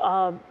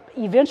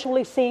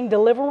eventually seeing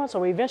deliverance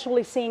or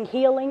eventually seeing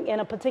healing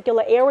in a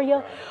particular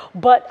area,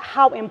 but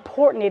how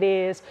important it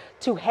is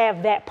to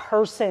have that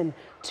person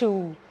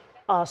to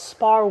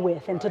spar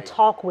with and to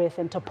talk with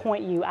and to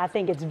point you. I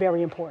think it's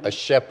very important. A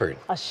shepherd.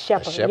 A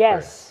shepherd,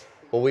 yes.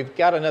 Well, we've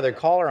got another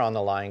caller on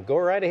the line. Go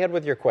right ahead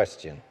with your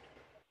question.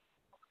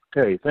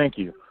 Okay, thank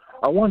you.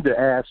 I wanted to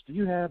ask, do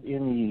you have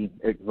any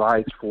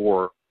advice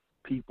for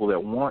people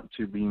that want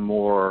to be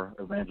more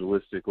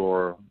evangelistic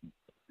or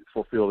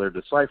fulfill their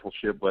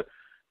discipleship, but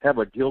have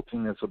a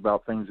guiltiness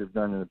about things they've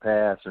done in the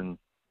past and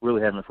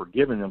really haven't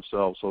forgiven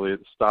themselves, so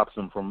it stops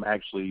them from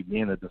actually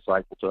being a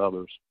disciple to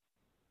others?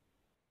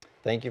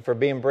 Thank you for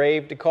being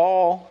brave to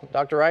call.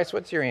 Dr. Rice,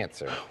 what's your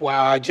answer?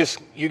 Wow,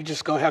 you're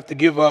just going to have to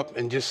give up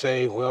and just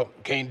say, well,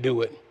 can't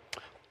do it.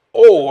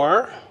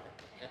 Or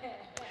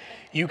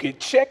you could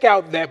check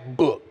out that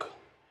book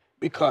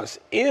Because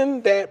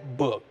in that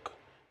book,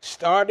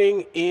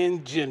 starting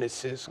in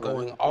Genesis,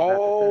 going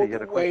all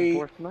the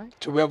way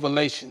to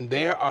Revelation,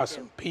 there are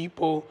some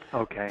people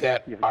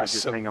that are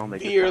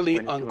severely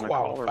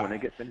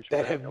unqualified,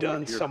 that have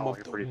done some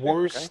of the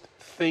worst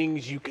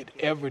things you could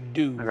ever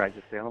do,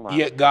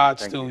 yet God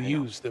still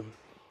used them.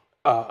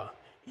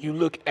 You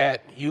look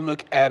at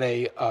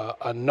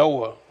a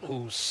Noah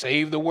who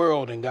saved the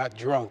world and got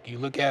drunk. You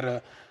look at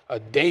a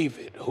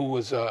David who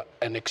was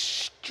an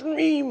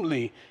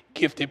extremely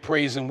gifted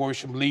praise and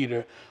worship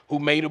leader who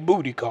made a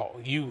booty call.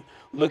 You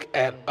look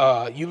at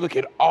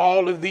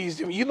all of these.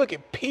 You look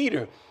at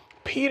Peter.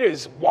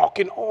 Peter's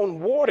walking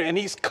on water and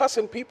he's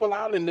cussing people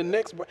out in the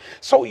next.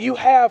 So you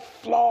have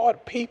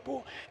flawed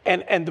people,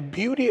 and the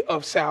beauty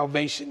of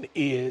salvation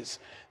is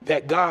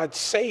that God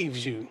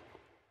saves you,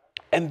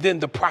 and then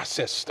the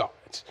process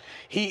starts.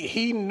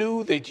 He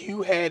knew that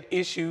you had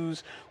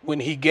issues when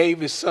he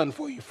gave his son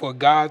for you. For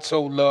God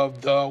so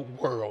loved the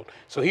world.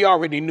 So he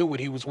already knew what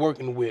he was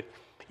working with.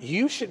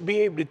 You should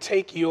be able to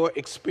take your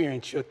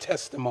experience, your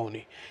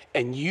testimony,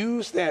 and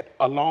use that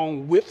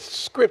along with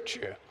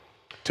scripture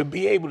to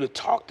be able to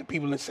talk to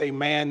people and say,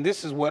 man,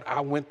 this is what I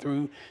went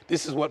through.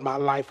 This is what my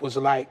life was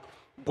like.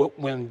 But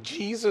when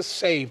Jesus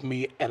saved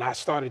me and I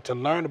started to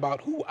learn about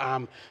who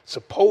I'm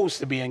supposed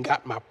to be and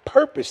got my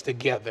purpose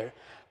together,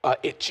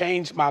 it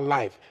changed my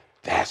life.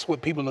 That's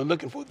what people are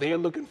looking for. They're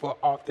looking for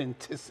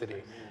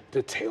authenticity,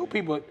 to tell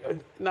people,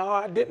 no,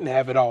 I didn't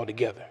have it all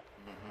together.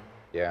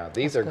 Yeah,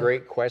 these are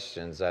great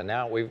questions.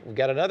 Now we've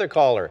got another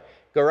caller.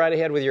 Go right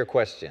ahead with your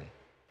question.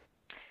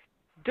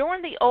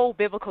 During the old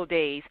biblical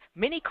days,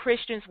 many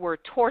Christians were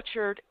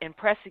tortured and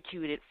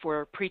persecuted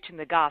for preaching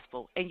the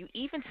gospel, and you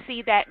even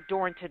see that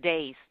during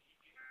today's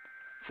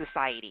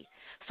society.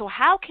 So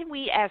how can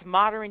we as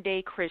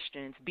modern-day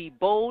Christians be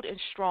bold and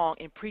strong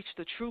and preach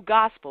the true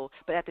gospel,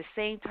 but at the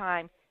same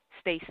time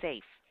stay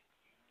safe?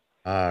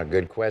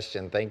 Good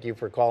question. Thank you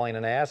for calling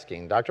and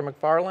asking. Dr.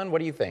 McFarland, what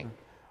do you think?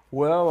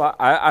 Well,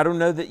 I don't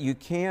know that you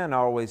can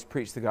always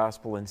preach the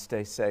gospel and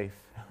stay safe.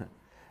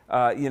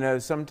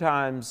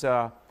 Sometimes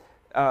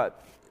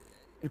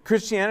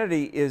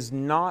Christianity is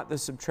not the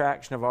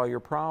subtraction of all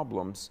your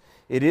problems.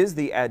 It is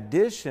the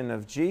addition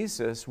of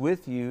Jesus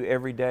with you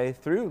every day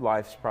through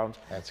life's problems.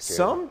 That's good.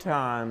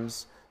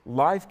 Sometimes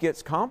life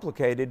gets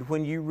complicated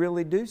when you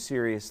really do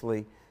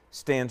seriously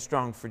stand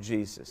strong for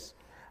Jesus.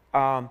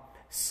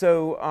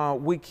 So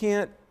we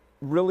can't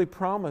really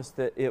promise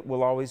that it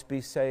will always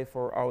be safe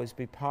or always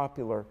be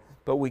popular,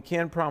 but we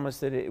can promise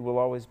that it will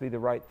always be the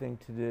right thing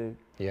to do.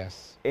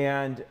 Yes.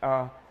 And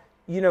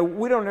we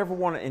don't ever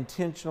want to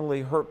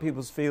intentionally hurt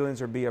people's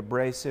feelings or be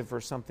abrasive or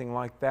something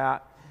like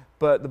that.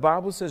 But the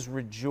Bible says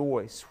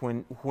rejoice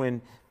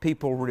when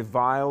people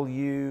revile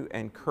you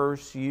and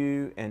curse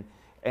you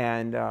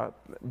and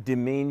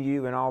demean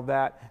you and all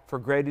that, for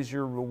great is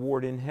your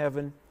reward in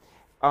heaven.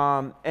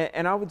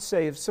 And I would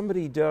say if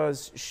somebody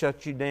does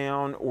shut you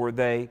down, or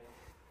they,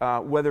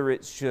 whether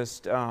it's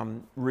just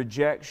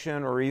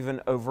rejection or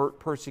even overt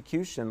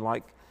persecution,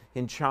 like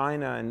in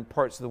China and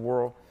parts of the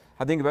world,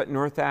 I think about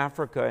North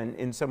Africa and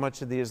in so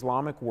much of the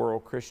Islamic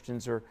world,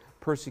 Christians are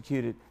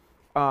persecuted.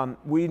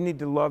 We need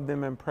to love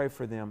them and pray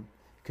for them,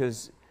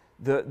 because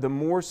the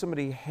more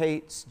somebody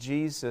hates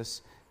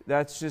Jesus,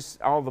 that's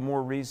just all the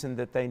more reason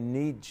that they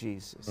need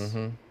Jesus.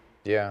 Mm-hmm.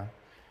 Yeah.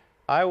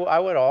 I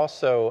would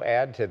also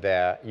add to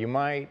that, it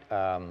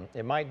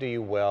might do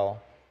you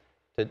well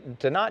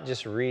to not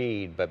just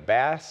read, but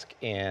bask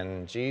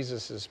in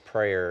Jesus'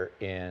 prayer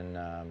in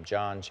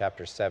John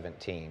chapter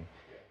 17.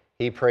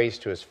 He prays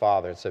to his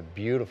Father. It's a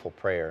beautiful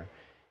prayer.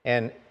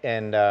 And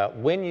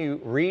when you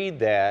read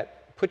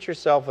that, put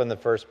yourself in the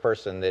first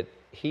person, that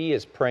he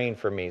is praying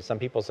for me. Some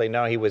people say,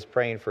 no, he was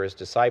praying for his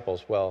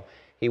disciples. Well,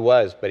 he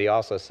was, but he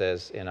also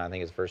says, and I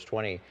think it's verse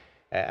 20,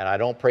 and I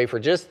don't pray for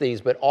just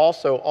these, but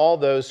also all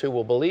those who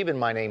will believe in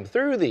my name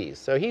through these.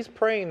 So he's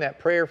praying that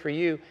prayer for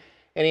you.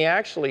 And he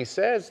actually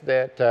says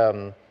that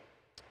the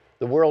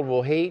world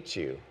will hate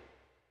you.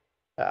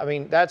 I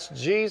mean, that's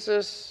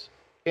Jesus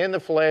in the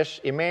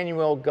flesh,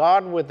 Emmanuel,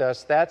 God with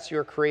us. That's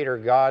your Creator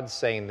God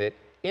saying that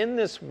in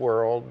this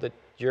world that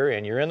you're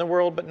in the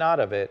world but not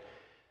of it,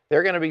 there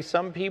are going to be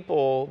some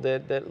people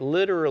that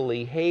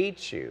literally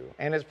hate you.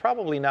 And it's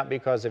probably not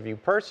because of you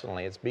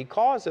personally. It's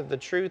because of the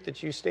truth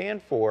that you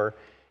stand for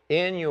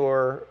in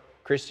your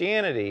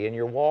Christianity, in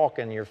your walk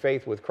and your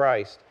faith with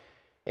Christ.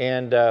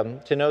 And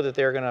to know that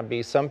there are going to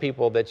be some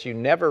people that you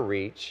never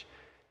reach.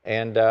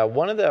 And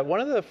one of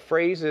the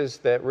phrases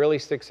that really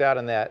sticks out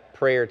in that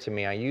prayer to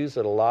me, I use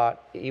it a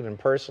lot, even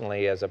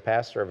personally as a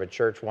pastor of a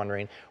church,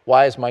 wondering,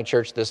 why is my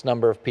church this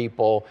number of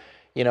people?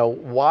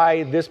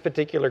 Why this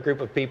particular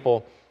group of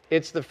people?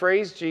 It's the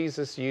phrase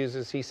Jesus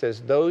uses. He says,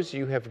 those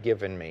you have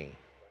given me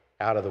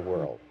out of the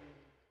world.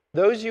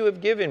 Those you have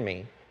given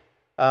me.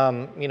 I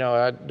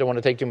don't want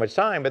to take too much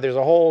time, but there's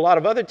a whole lot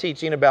of other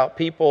teaching about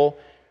people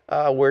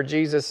where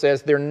Jesus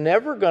says they're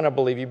never going to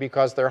believe you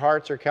because their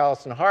hearts are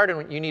callous and hard,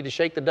 and you need to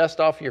shake the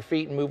dust off your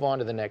feet and move on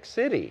to the next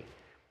city.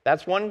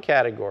 That's one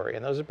category,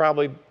 and those are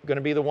probably going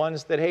to be the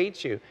ones that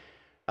hate you.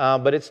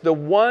 but it's the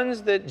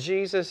ones that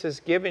Jesus has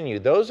given you.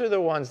 Those are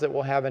the ones that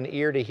will have an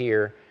ear to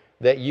hear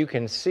that you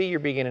can see you're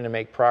beginning to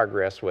make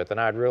progress with. And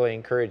I'd really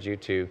encourage you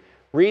to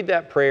read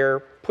that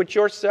prayer, put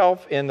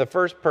yourself in the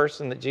first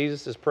person that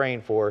Jesus is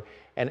praying for,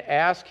 and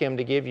ask Him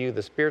to give you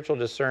the spiritual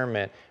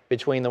discernment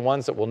between the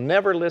ones that will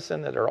never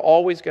listen, that are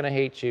always going to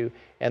hate you,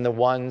 and the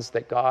ones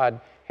that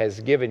God has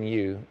given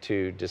you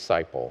to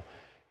disciple.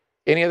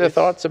 Any other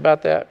thoughts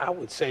about that? I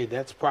would say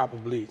that's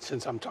probably,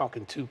 since I'm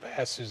talking to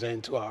pastors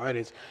and to our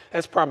audience,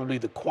 that's probably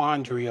the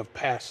quandary of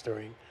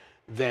pastoring,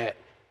 that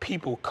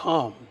people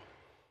come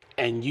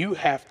and you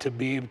have to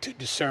be able to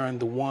discern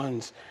the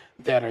ones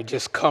that are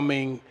just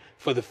coming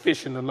for the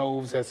fish and the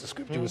loaves, as the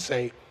scripture would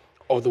say,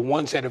 or the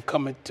ones that have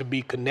come to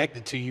be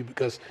connected to you.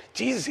 Because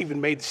Jesus even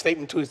made the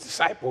statement to His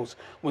disciples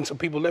when some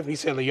people left, He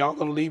said, are y'all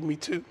going to leave me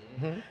too?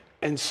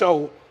 And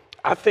so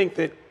I think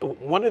that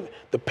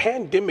the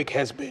pandemic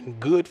has been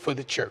good for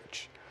the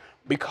church,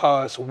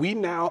 because we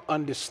now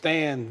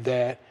understand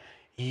that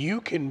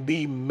you can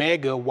be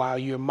mega while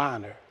you're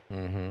minor.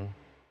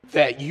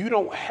 That you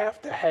don't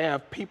have to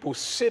have people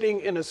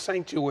sitting in a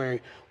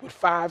sanctuary with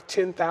 5,000,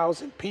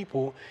 10,000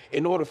 people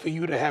in order for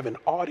you to have an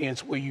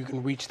audience where you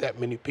can reach that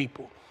many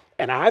people.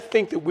 And I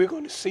think that we're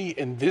going to see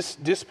in this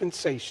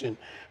dispensation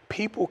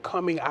people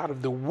coming out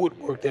of the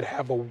woodwork that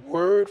have a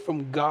word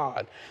from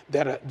God,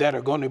 that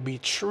are going to be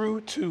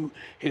true to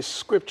His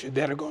scripture,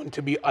 that are going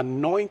to be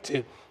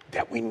anointed,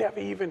 that we never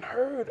even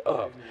heard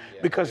of,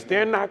 because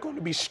they're not going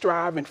to be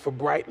striving for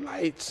bright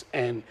lights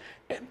and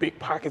big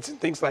pockets and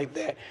things like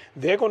that.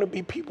 They're going to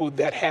be people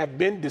that have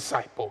been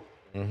discipled,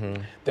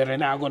 that are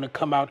now going to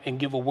come out and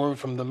give a word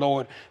from the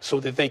Lord so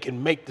that they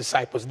can make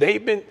disciples.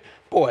 They've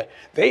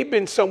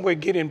been somewhere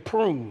getting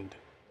pruned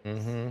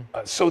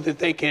so that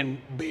they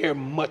can bear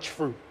much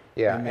fruit.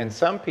 Yeah, and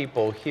some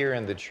people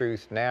hearing the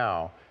truth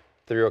now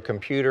through a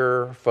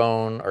computer,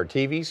 phone, or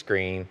TV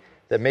screen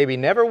that maybe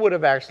never would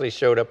have actually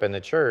showed up in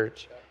the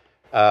church.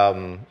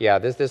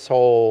 This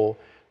whole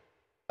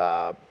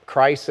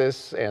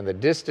crisis and the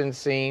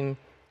distancing.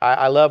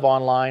 I love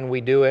online.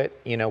 We do it.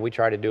 We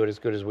try to do it as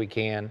good as we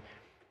can.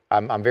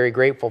 I'm very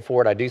grateful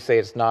for it. I do say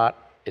it's not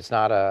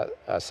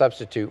a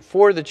substitute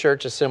for the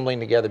church assembling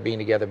together, being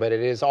together, but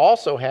it is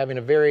also having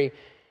a very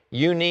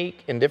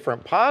unique and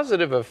different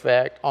positive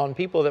effect on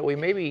people that we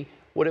maybe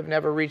would have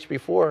never reached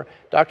before.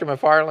 Dr.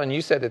 McFarland,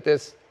 you said that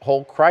this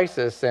whole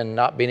crisis and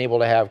not being able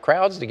to have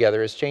crowds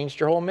together has changed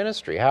your whole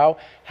ministry. How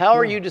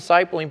are you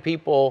discipling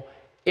people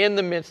in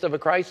the midst of a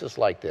crisis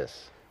like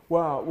this?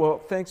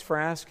 Well, thanks for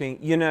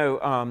asking.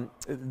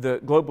 The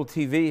global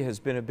TV has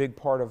been a big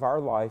part of our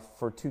life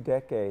for 2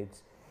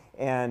 decades.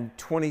 And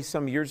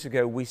 20-some years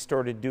ago, we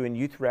started doing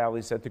youth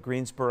rallies at the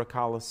Greensboro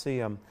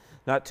Coliseum,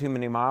 not too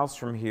many miles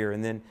from here,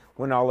 and then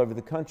went all over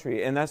the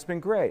country. And that's been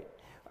great.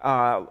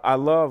 I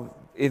love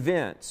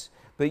events.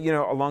 But,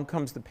 along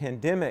comes the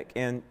pandemic.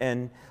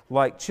 And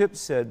like Chip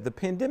said, the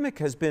pandemic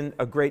has been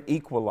a great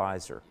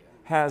equalizer,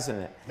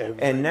 hasn't it?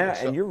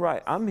 And you're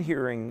right, I'm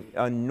hearing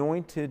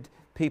anointed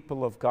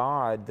people of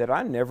God that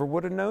I never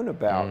would have known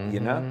about,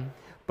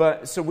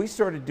 But so we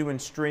started doing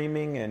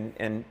streaming,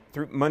 and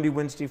through Monday,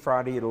 Wednesday,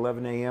 Friday at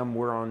 11 a.m.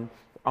 we're on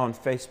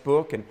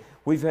Facebook, and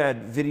we've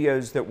had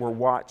videos that were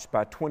watched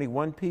by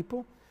 21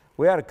 people.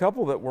 We had a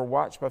couple that were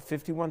watched by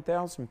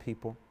 51,000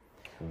 people.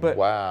 But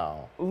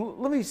wow.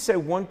 Let me say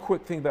one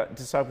quick thing about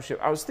discipleship.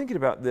 I was thinking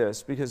about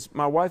this because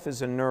my wife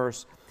is a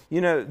nurse.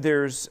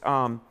 There's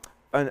an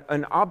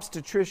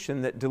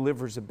obstetrician that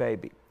delivers a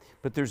baby,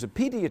 but there's a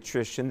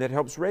pediatrician that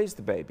helps raise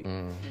the baby.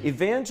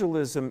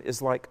 Evangelism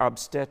is like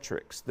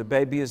obstetrics. The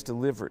baby is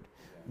delivered.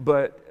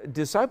 But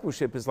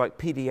discipleship is like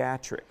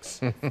pediatrics.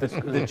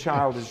 The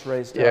child is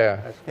raised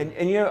up. And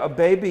a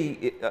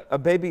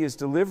baby is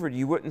delivered.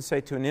 You wouldn't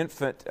say to an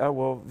infant, oh,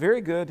 well, very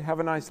good, have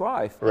a nice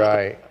life.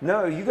 Right.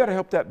 No, you got to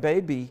help that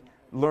baby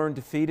learn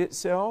to feed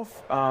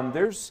itself.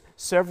 There's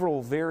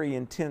several very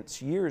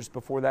intense years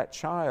before that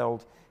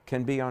child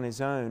can be on his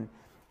own.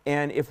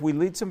 And if we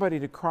lead somebody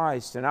to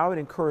Christ, and I would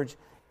encourage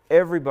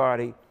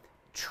everybody,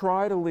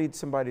 try to lead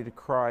somebody to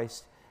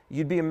Christ.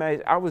 You'd be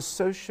amazed. I was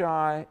so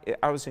shy.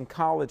 I was in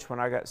college when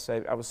I got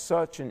saved. I was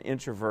such an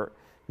introvert,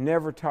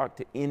 never talked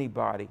to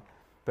anybody.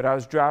 But I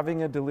was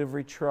driving a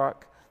delivery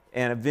truck,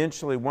 and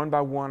eventually, one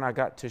by one, I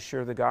got to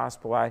share the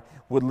gospel. I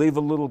would leave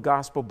a little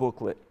gospel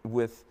booklet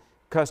with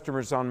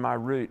customers on my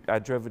route. I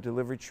drove a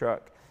delivery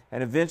truck.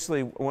 And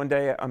eventually, one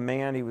day, a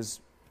man, he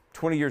was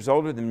 20 years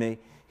older than me,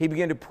 he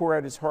began to pour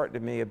out his heart to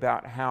me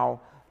about how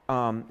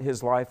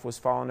his life was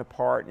falling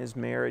apart in his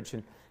marriage.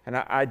 And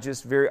I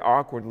just very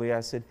awkwardly,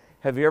 I said,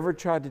 have you ever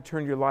tried to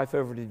turn your life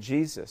over to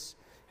Jesus?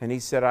 And he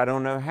said, I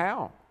don't know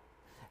how.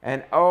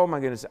 And oh my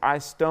goodness, I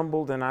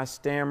stumbled and I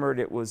stammered.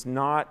 It was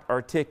not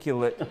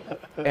articulate.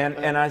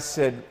 and I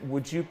said,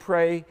 would you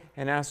pray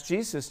and ask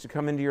Jesus to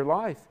come into your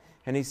life?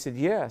 And he said,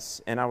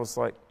 yes. And I was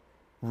like,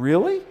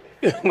 really?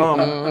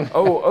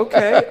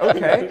 Okay.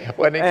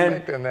 Wasn't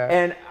expecting that.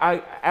 And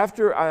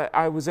after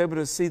I was able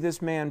to see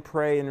this man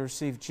pray and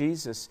receive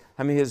Jesus,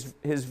 I mean,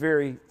 his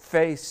very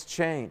face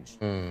changed.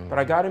 But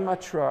I got in my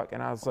truck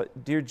and I was like,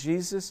 "Dear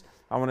Jesus,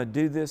 I want to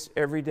do this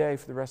every day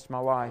for the rest of my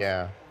life."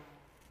 Yeah.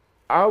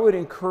 I would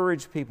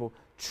encourage people,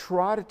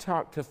 try to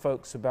talk to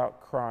folks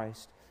about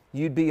Christ.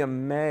 You'd be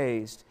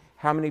amazed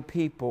how many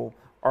people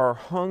are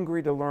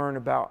hungry to learn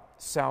about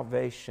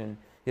salvation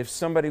if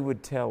somebody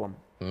would tell them.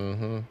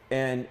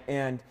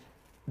 And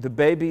the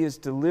baby is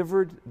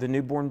delivered, the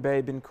newborn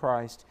babe in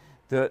Christ.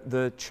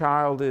 The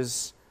child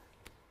is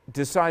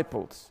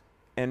discipled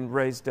and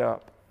raised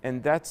up.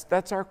 And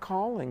that's our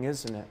calling,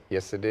 isn't it?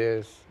 Yes, it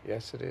is.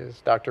 Yes, it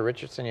is. Dr.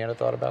 Richardson, you had a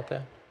thought about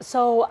that?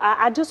 So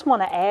I just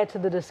want to add to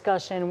the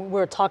discussion.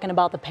 We're talking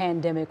about the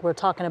pandemic. We're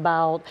talking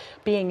about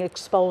being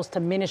exposed to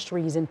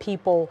ministries and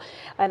people.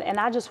 And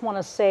I just want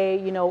to say,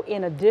 you know,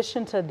 in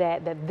addition to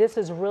that, that this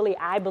has really,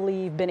 I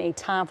believe, been a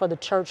time for the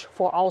church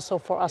for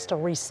us to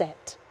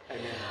reset.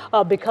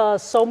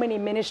 Because so many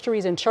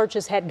ministries and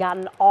churches had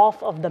gotten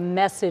off of the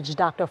message,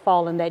 Dr.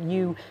 Fallen, that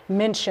you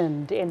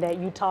mentioned and that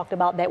you talked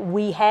about, that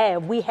we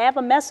have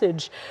a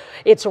message.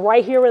 It's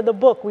right here in the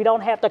book. We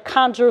don't have to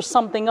conjure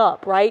something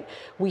up, right?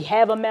 We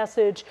have a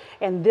message,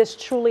 and this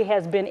truly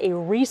has been a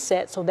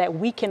reset so that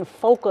we can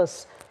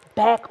focus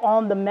back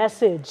on the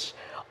message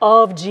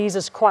of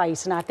Jesus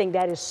Christ. And I think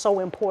that is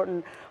so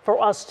important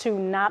for us to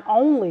not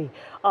only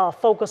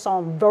focus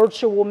on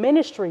virtual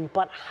ministry,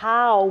 but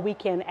how we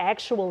can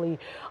actually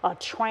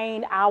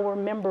train our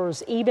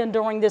members even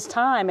during this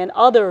time and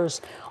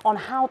others on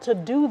how to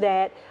do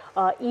that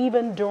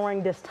even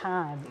during this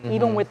time,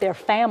 even with their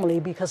family.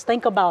 Because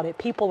think about it,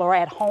 people are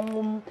at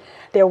home,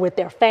 they're with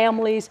their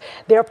families.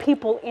 There are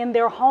people in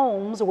their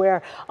homes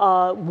where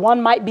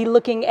one might be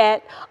looking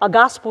at a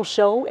gospel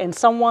show and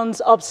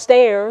someone's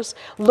upstairs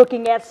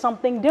looking at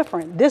something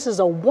different. This is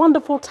a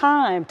wonderful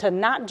time to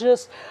not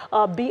just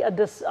be a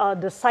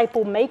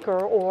disciple maker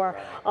or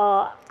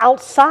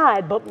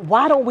outside, but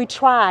why don't we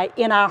try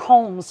in our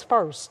homes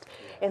first?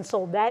 And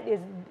so that is,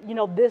 you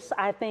know, this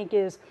I think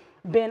is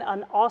been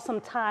an awesome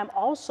time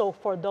also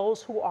for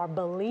those who are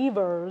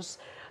believers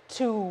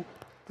to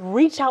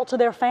reach out to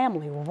their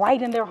family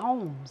right in their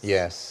homes.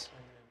 Yes.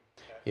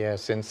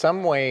 Yes, in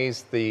some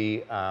ways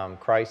the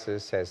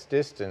crisis has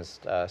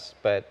distanced us,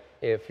 but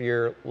if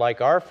you're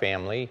like our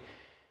family,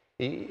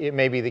 it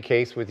may be the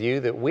case with you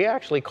that we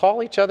actually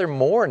call each other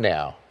more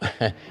now.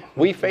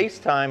 We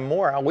FaceTime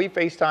more. We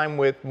FaceTime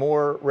with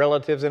more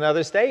relatives in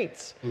other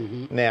states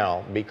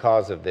now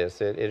because of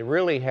this. It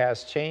really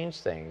has changed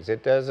things.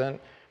 It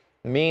doesn't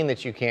mean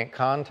that you can't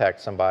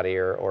contact somebody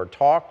or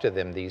talk to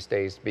them these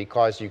days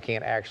because you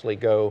can't actually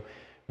go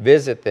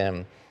visit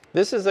them.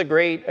 This is a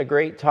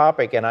great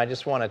topic, and I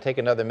just want to take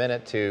another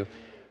minute to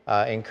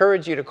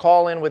encourage you to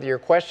call in with your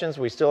questions.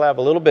 We still have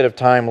a little bit of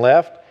time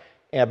left,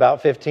 in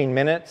about 15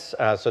 minutes,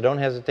 so don't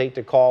hesitate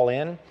to call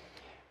in.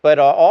 But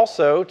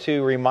also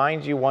to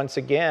remind you once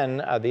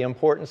again the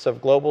importance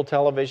of Global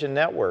Television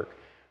Network.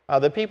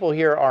 The people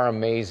here are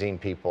amazing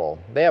people.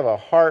 They have a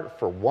heart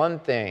for one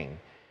thing,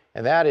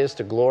 and that is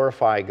to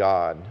glorify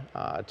God,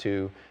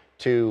 to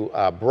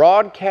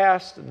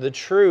broadcast the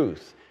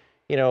truth.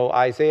 You know,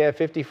 Isaiah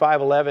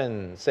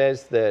 55:11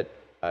 says that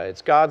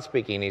it's God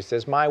speaking. He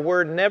says, "My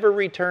word never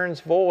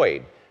returns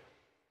void."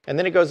 And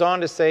then it goes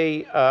on to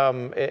say,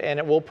 and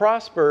it will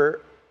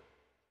prosper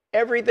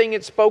everything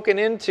it's spoken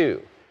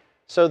into.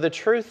 So the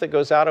truth that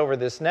goes out over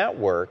this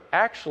network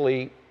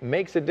actually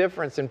makes a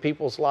difference in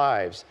people's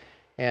lives.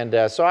 And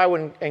so I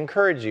would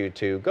encourage you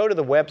to go to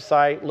the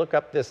website, look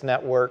up this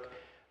network,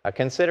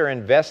 consider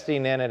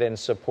investing in it and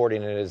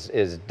supporting it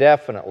is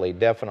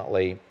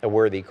definitely a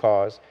worthy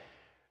cause.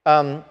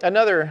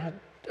 Another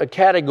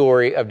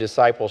category of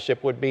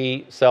discipleship would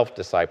be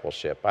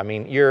self-discipleship. I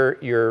mean,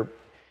 you're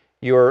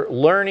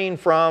learning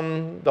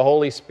from the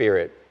Holy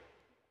Spirit.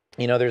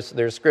 You know,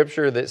 there's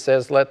scripture that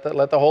says, let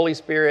the Holy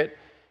Spirit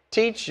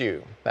teach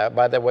you.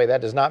 By the way,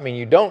 that does not mean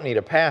you don't need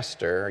a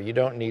pastor or you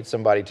don't need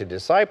somebody to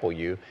disciple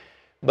you,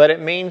 but it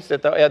means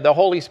that the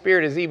Holy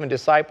Spirit is even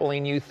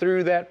discipling you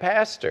through that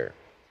pastor.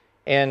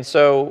 And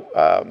so,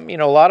 you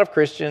know, a lot of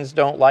Christians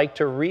don't like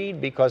to read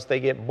because they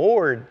get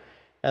bored,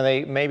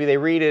 and maybe they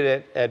read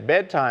it at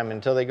bedtime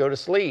until they go to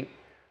sleep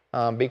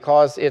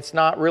because it's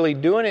not really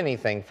doing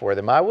anything for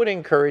them. I would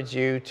encourage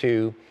you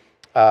to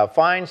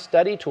find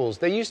study tools.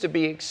 They used to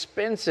be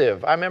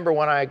expensive. I remember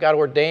when I got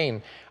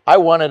ordained, I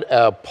wanted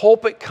a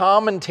pulpit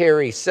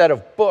commentary set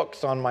of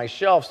books on my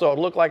shelf so it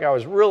looked like I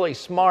was really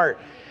smart,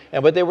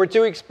 but they were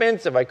too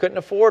expensive. I couldn't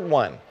afford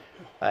one.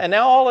 And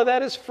now all of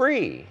that is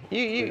free.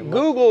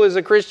 Google is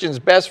a Christian's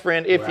best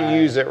friend if you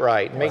use it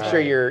right. Make sure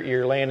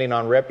you're landing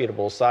on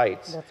reputable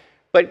sites.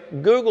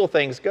 But Google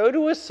things. Go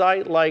to a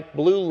site like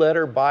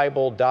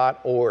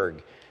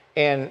blueletterbible.org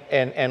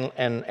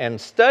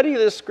and study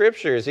the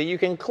scriptures. You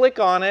can click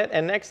on it,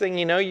 and next thing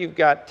you know, you've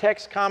got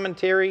text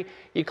commentary.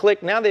 You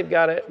click, now they've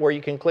got it where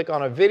you can click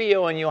on a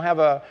video and you'll have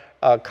a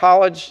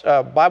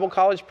Bible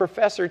college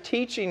professor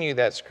teaching you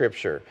that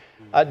Scripture.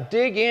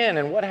 Dig in,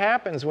 and what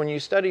happens when you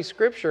study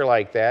Scripture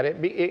like that?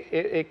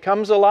 It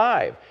comes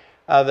alive.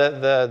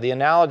 The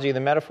analogy, the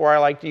metaphor I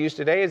like to use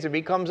today is it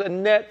becomes a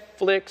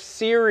Netflix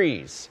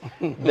series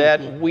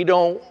that we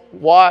don't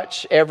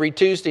watch every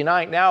Tuesday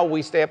night. Now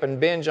we stay up and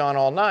binge on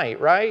all night,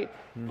 right?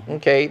 Mm-hmm.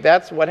 Okay,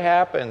 that's what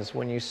happens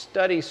when you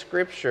study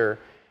Scripture.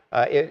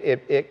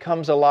 It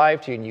comes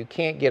alive to you, and you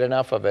can't get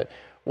enough of it.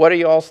 What are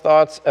y'all's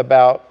thoughts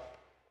about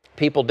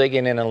people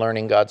digging in and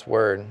learning God's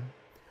Word?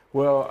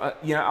 Well,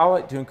 I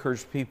like to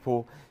encourage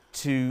people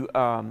to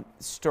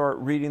start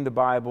reading the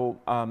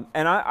Bible.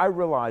 And I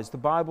realize the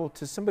Bible,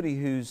 to somebody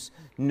who's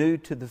new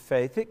to the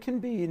faith, it can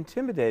be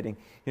intimidating.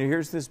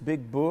 Here's this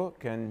big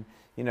book, and,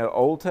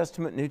 Old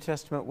Testament, New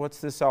Testament, what's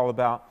this all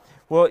about?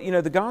 Well,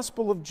 the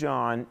Gospel of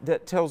John,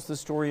 that tells the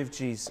story of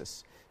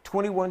Jesus,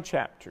 21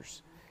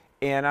 chapters.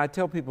 And I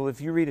tell people, if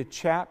you read a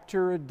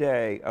chapter a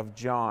day of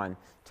John,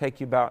 take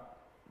you about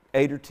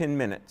 8 or 10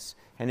 minutes.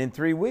 And in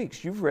 3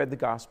 weeks, you've read the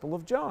Gospel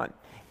of John.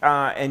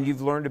 And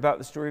you've learned about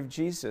the story of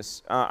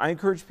Jesus. I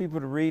encourage people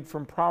to read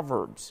from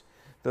Proverbs.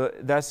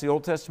 That's the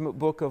Old Testament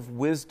book of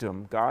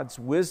wisdom, God's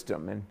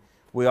wisdom, and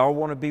we all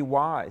want to be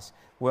wise.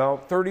 Well,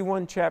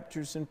 31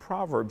 chapters in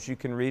Proverbs, you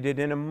can read it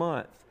in a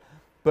month.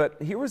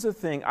 But here was the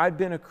thing, I'd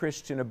been a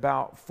Christian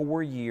about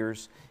 4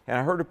 years, and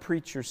I heard a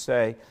preacher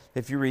say,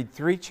 if you read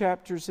 3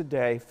 chapters a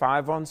day,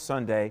 5 on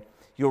Sunday,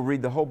 you'll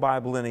read the whole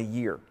Bible in a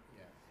year.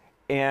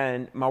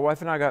 And my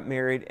wife and I got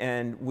married,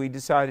 and we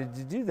decided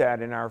to do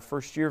that in our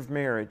first year of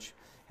marriage,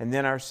 and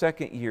then our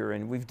second year,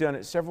 and we've done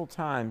it several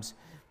times.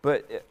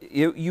 But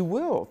you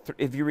will.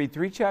 If you read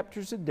 3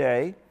 chapters a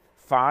day,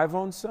 5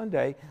 on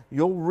Sunday,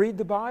 you'll read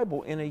the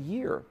Bible in a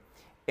year.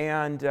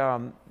 And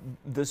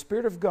the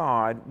Spirit of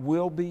God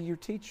will be your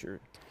teacher.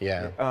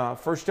 Yeah.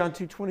 1 John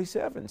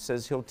 2:27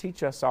 says He'll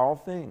teach us all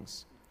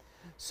things.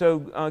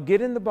 So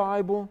get in the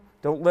Bible.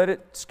 Don't let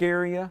it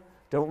scare you.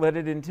 Don't let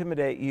it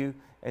intimidate you.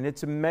 And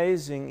it's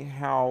amazing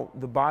how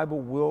the Bible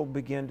will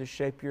begin to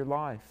shape your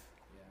life.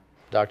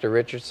 Dr.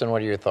 Richardson,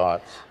 what are your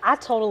thoughts? I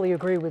totally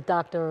agree with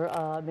Dr.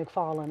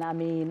 McFarland. I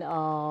mean,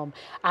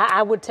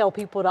 I would tell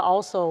people to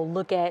also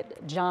look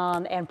at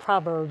John and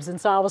Proverbs. And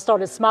so I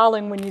started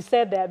smiling when you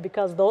said that,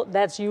 because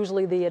that's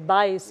usually the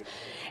advice.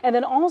 And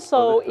then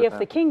also, if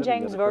the King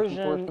James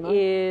Version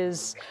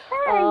is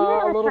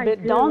a little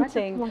bit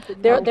daunting,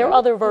 there are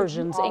other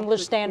versions,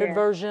 English Standard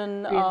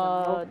Version,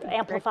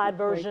 Amplified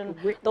Version.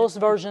 Those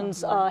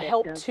versions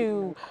help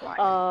to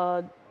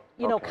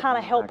kind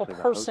of help a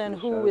person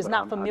who is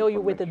not familiar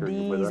with the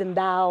these and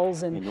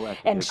thous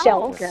and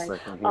shelves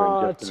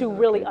to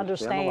really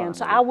understand.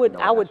 So I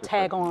would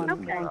tag on to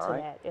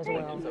that as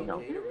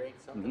well.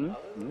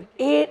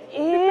 It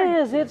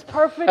is. It's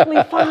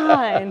perfectly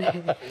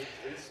fine.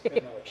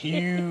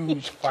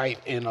 Huge fight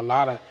in a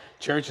lot of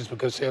churches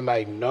because they're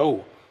like,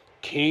 no,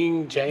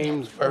 King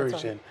James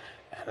Version.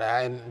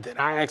 And then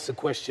I asked the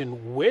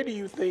question, where do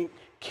you think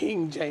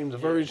King James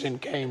Version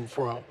came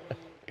from?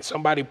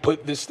 Somebody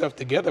put this stuff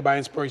together by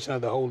inspiration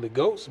of the Holy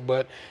Ghost,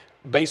 but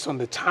based on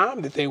the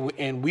time that they were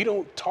in, we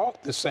don't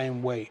talk the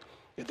same way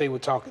that they were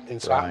talking then.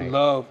 So I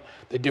love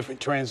the different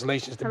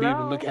translations to be able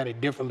to look at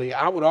it differently.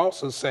 I would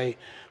also say,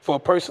 for a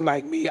person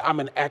like me, I'm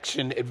an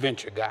action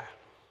adventure guy.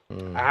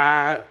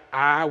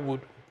 I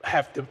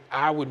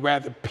would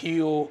rather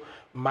peel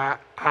my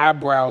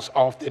eyebrows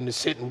off than to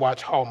sit and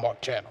watch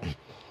Hallmark Channel.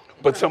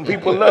 But some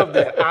people love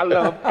that. I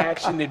love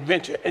action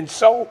adventure. And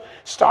so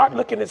start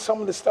looking at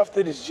some of the stuff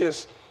that is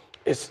just,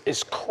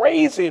 it's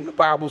crazy in the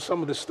Bible,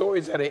 some of the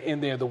stories that are in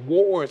there, the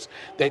wars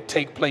that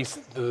take place,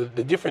 the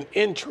different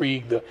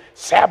intrigue, the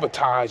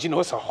sabotage.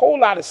 It's a whole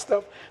lot of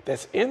stuff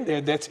that's in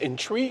there that's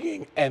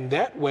intriguing. And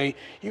that way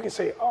you can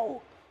say,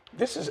 oh,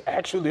 this is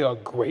actually a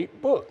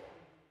great book.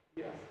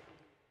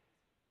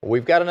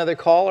 We've got another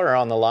caller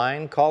on the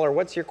line. Caller,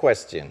 what's your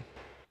question?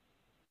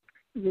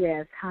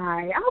 Yes,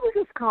 hi. I was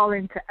just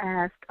calling to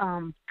ask,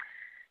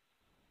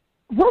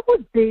 what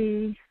would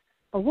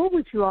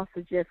you all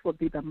suggest would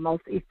be the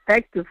most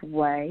effective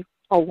way,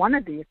 or one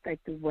of the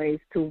effective ways,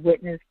 to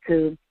witness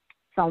to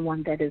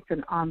someone that is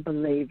an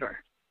unbeliever?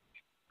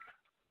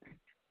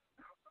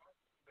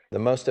 The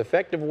most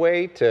effective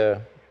way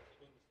to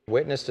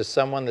witness to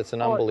someone that's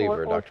an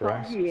unbeliever, Dr.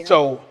 Rice? Yeah.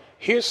 So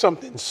here's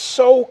something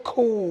so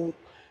cool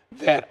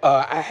that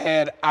I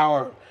had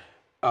our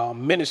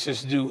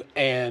ministers do,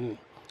 and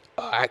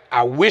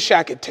I wish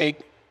I could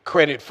take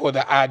credit for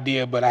the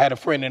idea, but I had a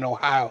friend in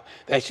Ohio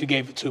that actually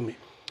gave it to me.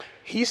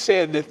 He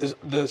said that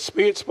the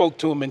Spirit spoke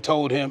to him and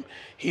told him,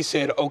 he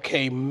said,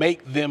 okay,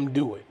 make them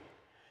do it.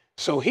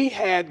 So he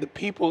had the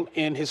people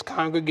in his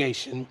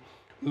congregation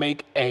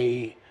make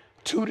a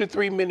 2 to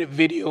 3 minute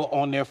video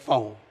on their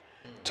phone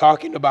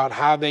talking about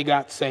how they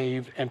got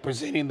saved and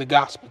presenting the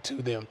gospel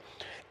to them,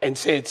 and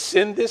said,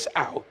 send this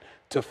out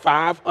to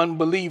 5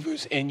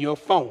 unbelievers in your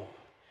phone.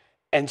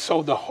 And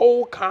so the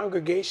whole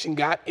congregation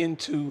got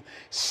into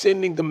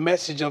sending the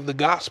message of the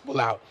gospel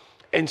out.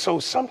 And so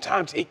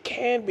sometimes it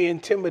can be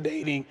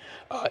intimidating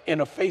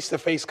in a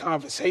face-to-face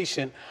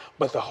conversation,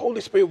 but the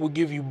Holy Spirit will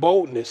give you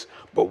boldness.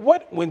 But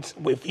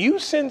if you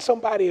send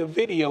somebody a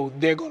video,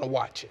 they're going to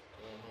watch it.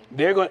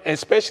 They're going,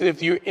 especially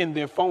if you're in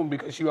their phone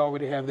because you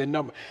already have their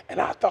number.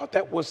 And I thought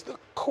that was the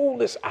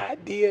coolest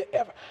idea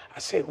ever. I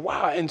said,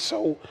 wow. And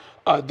so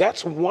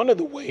that's one of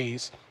the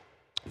ways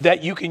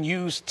that you can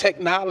use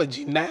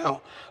technology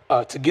now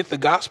to get the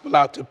gospel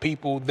out to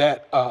people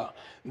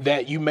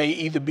that you may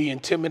either be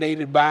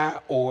intimidated by,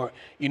 or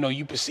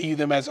you perceive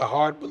them as a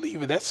hard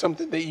believer. That's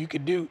something that you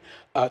could do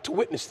to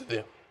witness to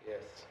them.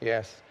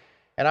 Yes.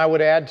 And I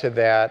would add to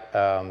that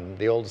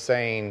the old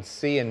saying,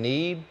 see a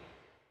need,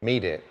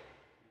 meet it.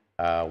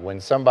 When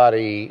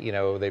somebody,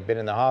 they've been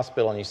in the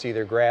hospital and you see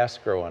their grass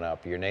growing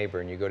up, your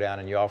neighbor, and you go down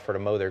and you offer to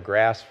mow their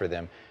grass for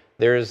them,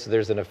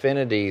 there's an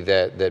affinity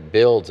that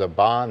builds, a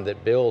bond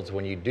that builds.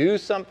 When you do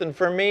something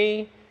for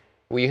me,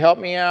 will you help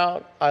me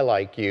out? I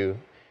like you.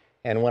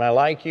 And when I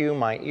like you,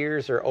 my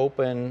ears are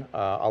open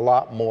a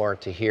lot more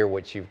to hear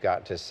what you've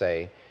got to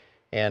say.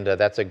 And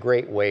that's a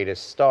great way to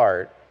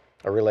start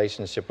a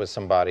relationship with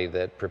somebody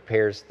that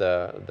prepares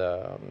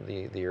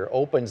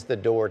opens the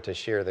door to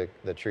share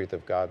the truth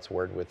of God's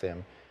word with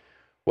them.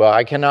 Well,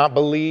 I cannot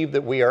believe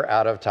that we are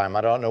out of time.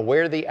 I don't know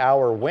where the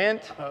hour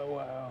went.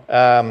 Oh,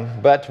 wow.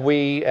 But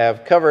we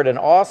have covered an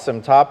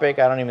awesome topic.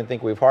 I don't even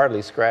think we've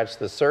hardly scratched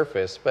the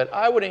surface. But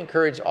I would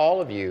encourage all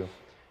of you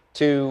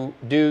to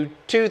do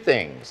two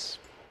things.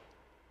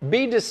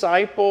 Be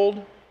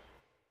discipled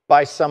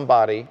by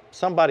somebody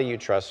you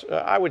trust.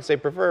 I would say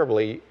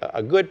preferably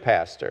a good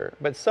pastor,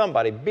 but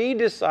somebody. Be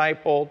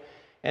discipled,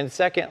 and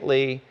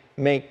secondly,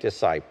 make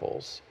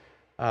disciples.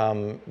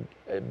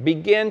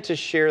 Begin to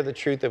share the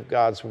truth of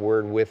God's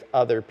word with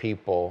other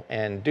people,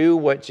 and do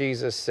what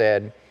Jesus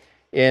said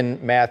in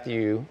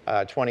Matthew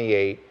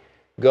 28,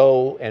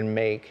 go and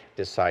make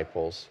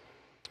disciples.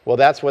 Well,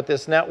 that's what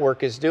this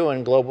network is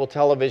doing, Global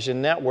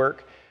Television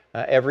Network.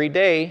 Every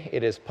day,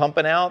 it is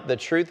pumping out the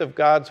truth of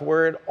God's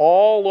word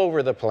all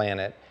over the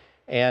planet.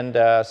 And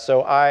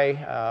so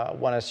I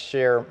want to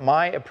share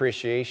my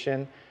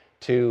appreciation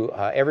to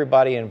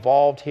everybody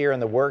involved here in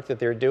the work that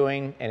they're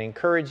doing, and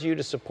encourage you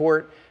to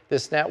support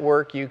this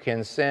network. You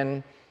can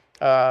send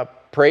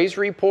praise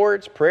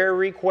reports, prayer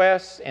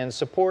requests, and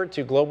support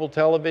to Global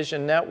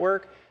Television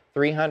Network,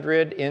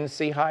 300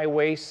 NC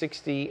Highway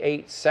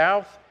 68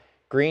 South,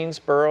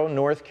 Greensboro,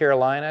 North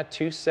Carolina,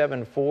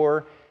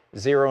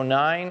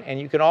 27409. And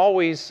you can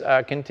always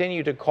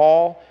continue to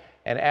call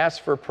and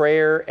ask for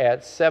prayer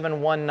at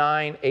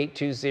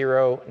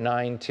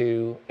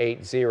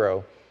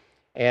 719-820-9280.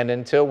 And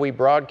until we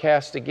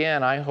broadcast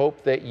again, I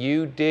hope that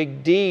you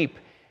dig deep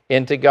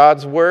into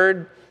God's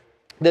Word,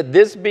 that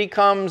this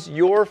becomes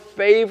your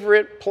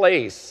favorite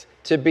place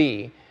to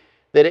be,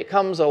 that it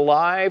comes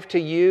alive to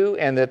you,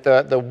 and that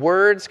the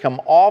words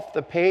come off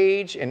the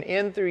page and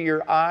in through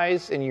your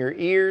eyes and your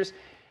ears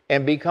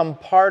and become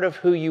part of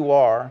who you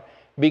are,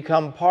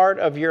 become part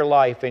of your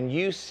life, and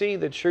you see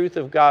the truth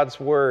of God's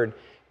Word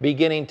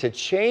beginning to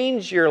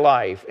change your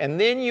life.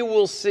 And then you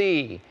will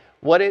see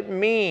what it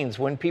means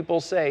when people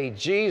say,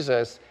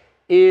 Jesus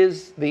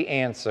is the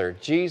answer.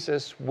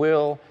 Jesus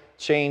will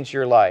change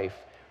your life.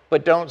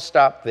 But don't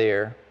stop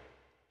there.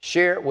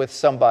 Share it with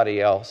somebody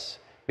else,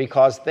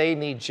 because they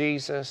need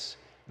Jesus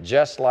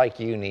just like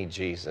you need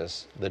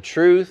Jesus. The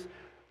truth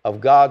of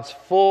God's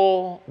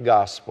full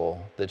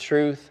gospel, the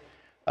truth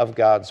of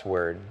God's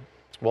Word.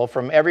 Well,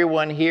 from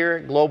everyone here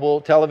at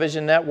Global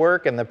Television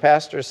Network and the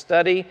Pastor's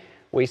Study,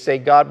 we say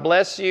God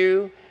bless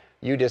you,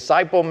 you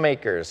disciple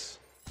makers.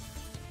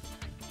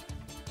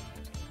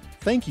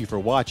 Thank you for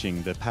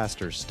watching The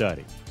Pastor's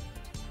Study.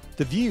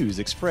 The views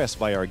expressed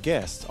by our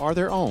guests are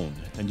their own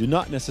and do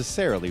not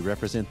necessarily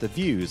represent the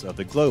views of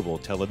the Global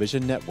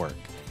Television Network.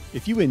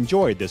 If you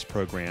enjoyed this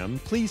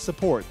program, please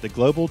support the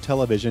Global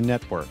Television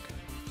Network.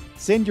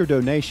 Send your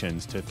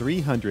donations to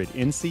 300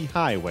 NC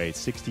Highway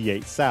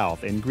 68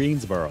 South in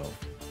Greensboro.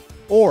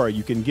 Or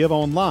you can give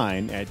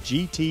online at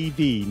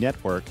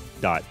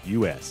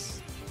gtvnetwork.us.